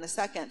biotech one in a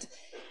second.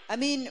 I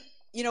mean,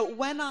 you know,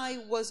 when I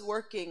was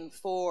working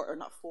for, or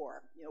not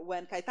for, you know,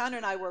 when Caetano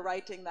and I were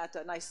writing that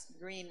nice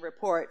green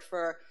report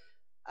for,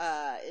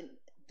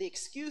 the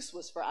excuse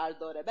was for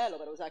Aldo Rebelo,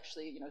 but it was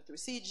actually, you know, through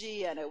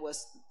CG, and it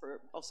was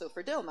also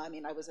for Dilma. I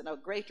mean, I was in a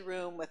great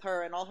room with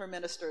her and all her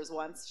ministers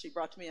once. She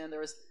brought me in, there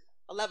was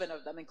 11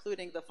 of them,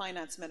 including the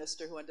finance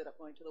minister who ended up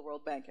going to the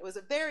World Bank. It was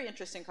a very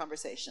interesting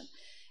conversation.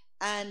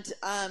 And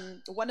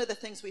one of the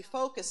things we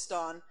focused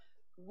on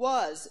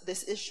was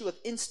this issue of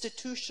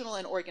institutional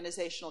and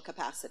organizational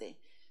capacity.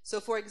 So,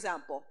 for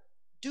example,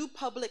 do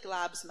public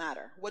labs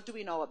matter? What do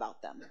we know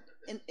about them?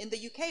 In the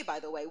UK, by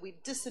the way,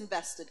 we've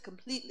disinvested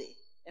completely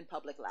in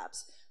public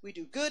labs. We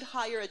do good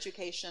higher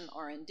education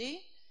R&D,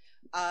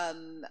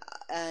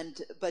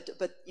 but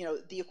you know,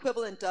 the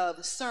equivalent of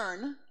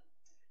CERN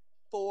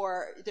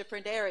for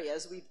different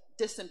areas, we've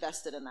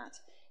disinvested in that.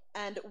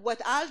 And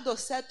what Aldo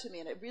said to me,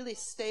 and it really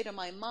stayed in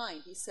my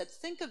mind, he said,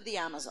 think of the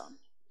Amazon.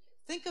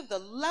 Think of the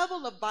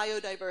level of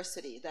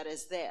biodiversity that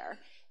is there,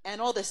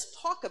 and all this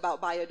talk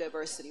about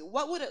biodiversity.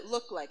 What would it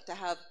look like to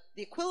have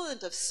the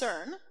equivalent of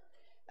CERN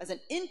as an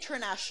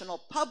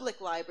international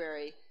public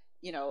library,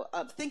 you know,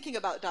 thinking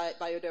about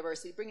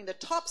biodiversity, bringing the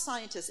top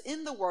scientists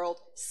in the world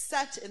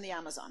set in the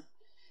Amazon?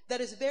 That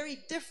is very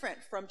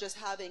different from just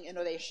having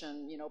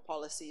innovation, you know,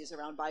 policies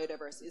around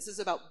biodiversity. This is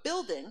about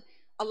building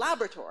a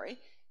laboratory,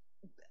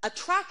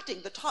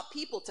 attracting the top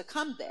people to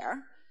come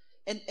there,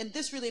 and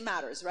this really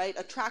matters, right?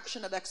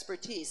 Attraction of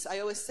expertise. I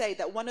always say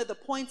that one of the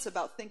points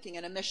about thinking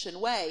in a mission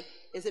way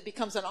is it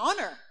becomes an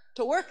honor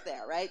to work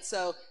there, right?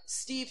 So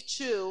Steve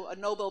Chu, a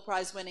Nobel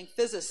Prize-winning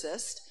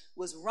physicist,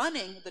 was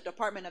running the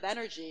Department of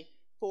Energy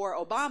for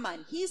Obama,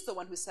 and he's the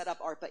one who set up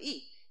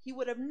ARPA-E. He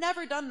would have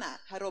never done that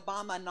had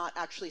Obama not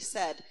actually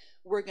said,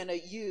 we're going to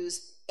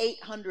use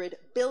 $800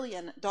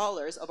 billion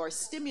of our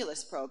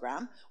stimulus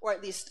program, or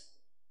at least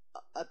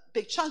a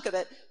big chunk of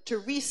it, to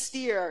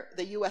re-steer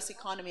the U.S.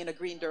 economy in a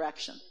green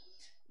direction.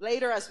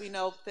 Later, as we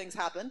know, things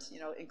happened, you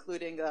know,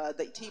 including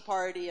the Tea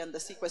Party and the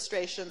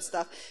sequestration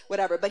stuff,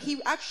 whatever. But he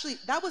actually,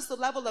 that was the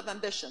level of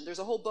ambition. There's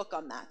a whole book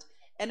on that.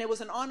 And it was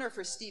an honor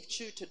for Steve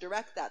Chu to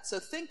direct that. So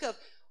think of,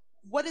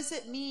 what does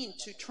it mean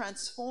to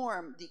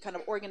transform the kind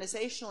of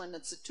organizational and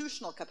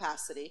institutional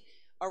capacity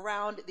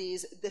around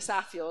these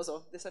desafios,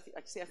 or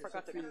I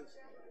forgot the name.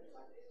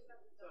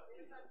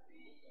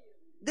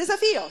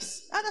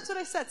 Desafíos. Ah, that's what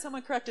I said.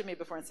 Someone corrected me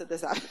before and said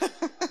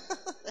desafios.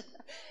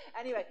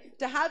 Anyway,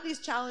 to have these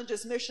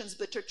challenges, missions,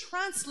 but to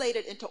translate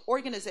it into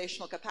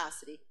organizational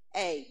capacity,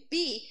 A.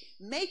 B,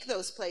 make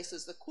those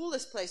places the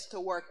coolest place to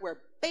work where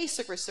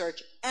basic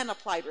research and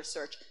applied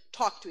research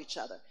talk to each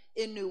other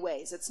in new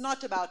ways. It's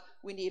not about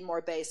we need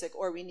more basic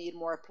or we need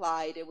more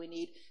applied and we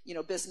need, you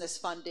know, business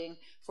funding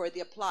for the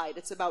applied.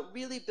 It's about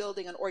really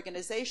building an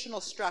organizational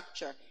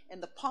structure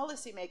and the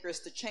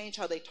policymakers to change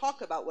how they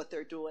talk about what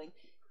they're doing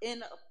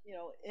in, you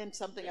know, in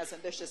something as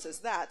ambitious as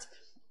that.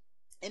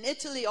 In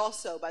Italy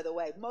also, by the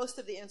way, most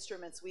of the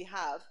instruments we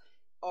have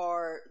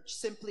are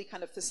simply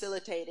kind of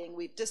facilitating.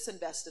 We've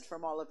disinvested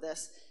from all of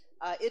this.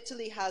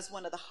 Italy has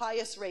one of the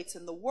highest rates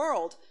in the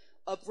world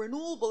of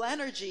renewable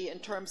energy in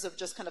terms of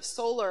just kind of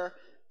solar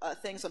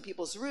things on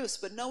people's roofs,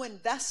 but no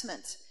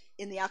investment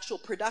in the actual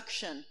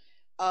production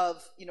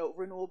of, you know,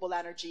 renewable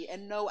energy,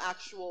 and no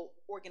actual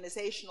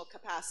organizational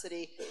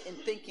capacity in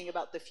thinking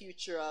about the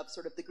future of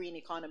sort of the green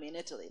economy in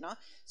Italy. No?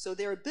 So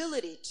their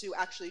ability to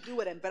actually do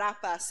what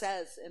Embrapa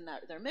says in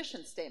their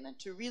mission statement,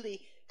 to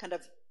really kind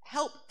of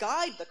help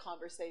guide the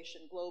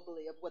conversation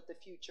globally of what the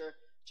future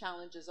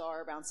challenges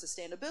are around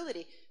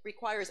sustainability,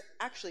 requires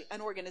actually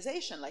an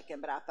organization like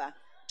Embrapa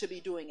to be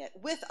doing it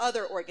with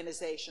other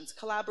organizations,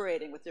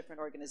 collaborating with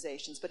different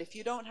organizations. But if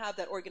you don't have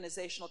that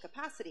organizational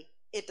capacity,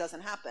 it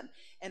doesn't happen.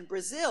 And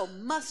Brazil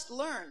must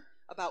learn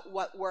about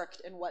what worked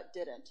and what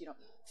didn't. You know,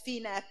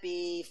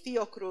 FINEP,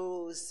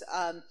 Fiocruz,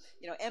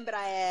 you know,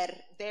 Embraer,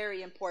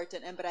 very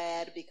important,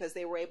 Embraer, because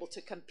they were able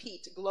to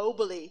compete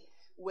globally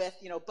with,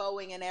 you know,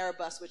 Boeing and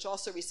Airbus, which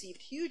also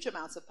received huge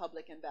amounts of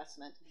public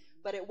investment.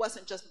 But it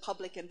wasn't just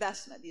public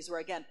investment. These were,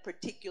 again,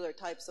 particular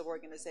types of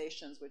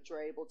organizations which were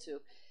able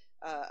to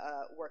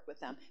work with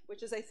them,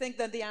 which is, I think,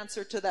 then the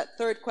answer to that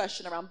third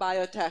question around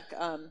biotech,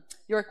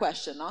 your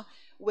question, no?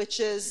 Which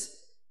is,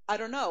 I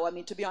don't know. I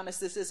mean, to be honest,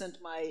 this isn't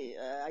my,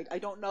 I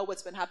don't know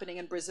what's been happening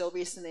in Brazil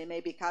recently.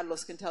 Maybe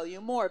Carlos can tell you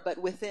more, but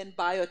within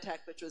biotech,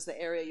 which was the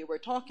area you were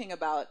talking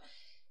about,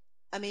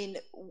 I mean,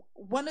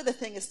 one of the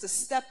things is to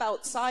step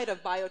outside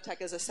of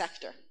biotech as a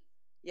sector,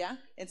 yeah?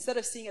 Instead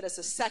of seeing it as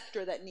a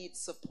sector that needs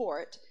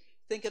support,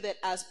 think of it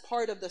as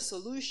part of the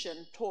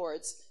solution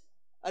towards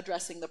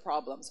addressing the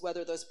problems,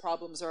 whether those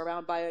problems are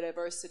around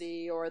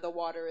biodiversity or the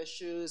water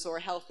issues or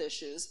health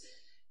issues.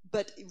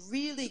 But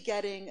really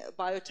getting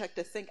biotech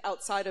to think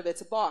outside of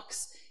its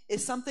box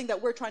is something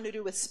that we're trying to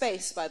do with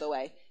space, by the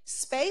way.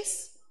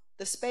 Space,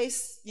 the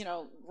space, you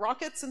know,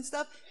 rockets and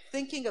stuff,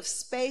 thinking of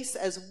space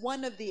as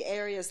one of the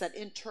areas that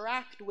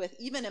interact with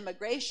even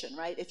immigration,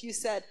 right? If you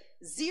said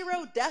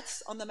 0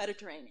 deaths on the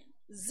Mediterranean,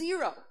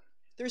 0,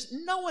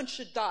 no one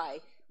should die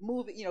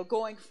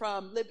going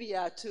from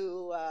Libya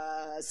to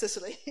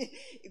Sicily,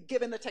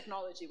 given the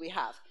technology we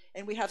have.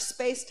 And we have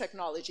space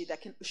technology that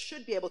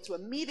should be able to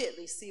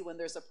immediately see when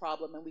there's a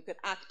problem, and we could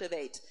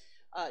activate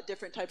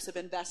different types of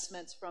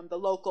investments from the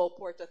local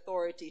port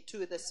authority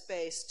to the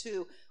space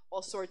to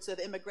all sorts of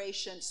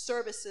immigration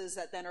services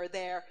that then are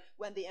there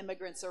when the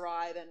immigrants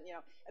arrive. And,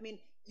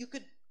 you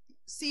could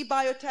see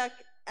biotech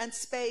and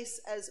space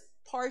as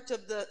part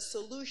of the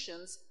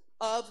solutions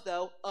of,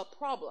 though, a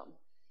problem.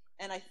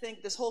 And I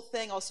think this whole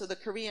thing, also the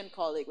Korean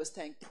colleague was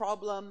saying,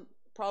 problem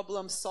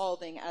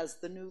solving as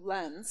the new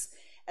lens.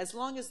 As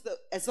long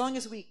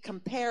as we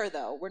compare,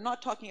 though, we're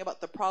not talking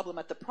about the problem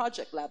at the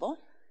project level.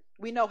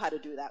 We know how to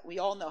do that. We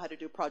all know how to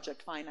do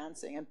project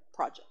financing and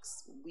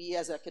projects. We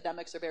as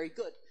academics are very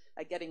good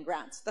at getting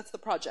grants. That's the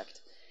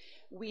project.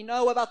 We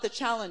know about the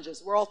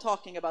challenges. We're all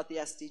talking about the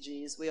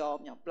SDGs. We all,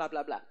 blah,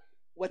 blah, blah.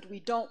 What we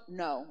don't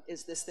know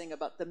is this thing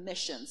about the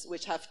missions,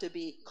 which have to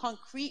be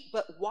concrete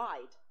but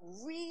wide,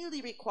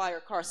 really require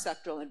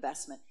cross-sectoral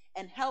investment,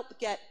 and help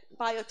get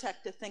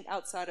biotech to think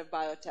outside of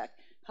biotech,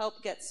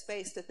 help get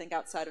space to think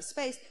outside of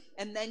space,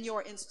 and then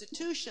your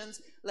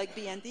institutions like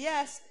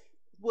BNDES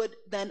would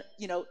then,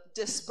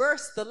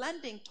 disperse the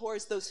lending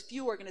towards those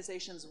few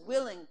organizations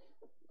willing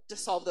to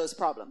solve those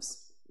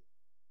problems.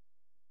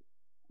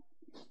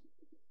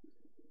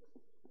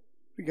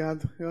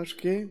 Obrigado. Eu acho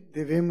que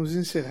devemos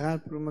encerrar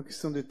por uma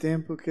questão de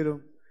tempo. Eu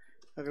quero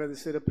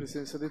agradecer a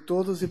presença de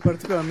todos e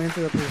particularmente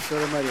da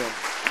professora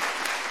Mariana.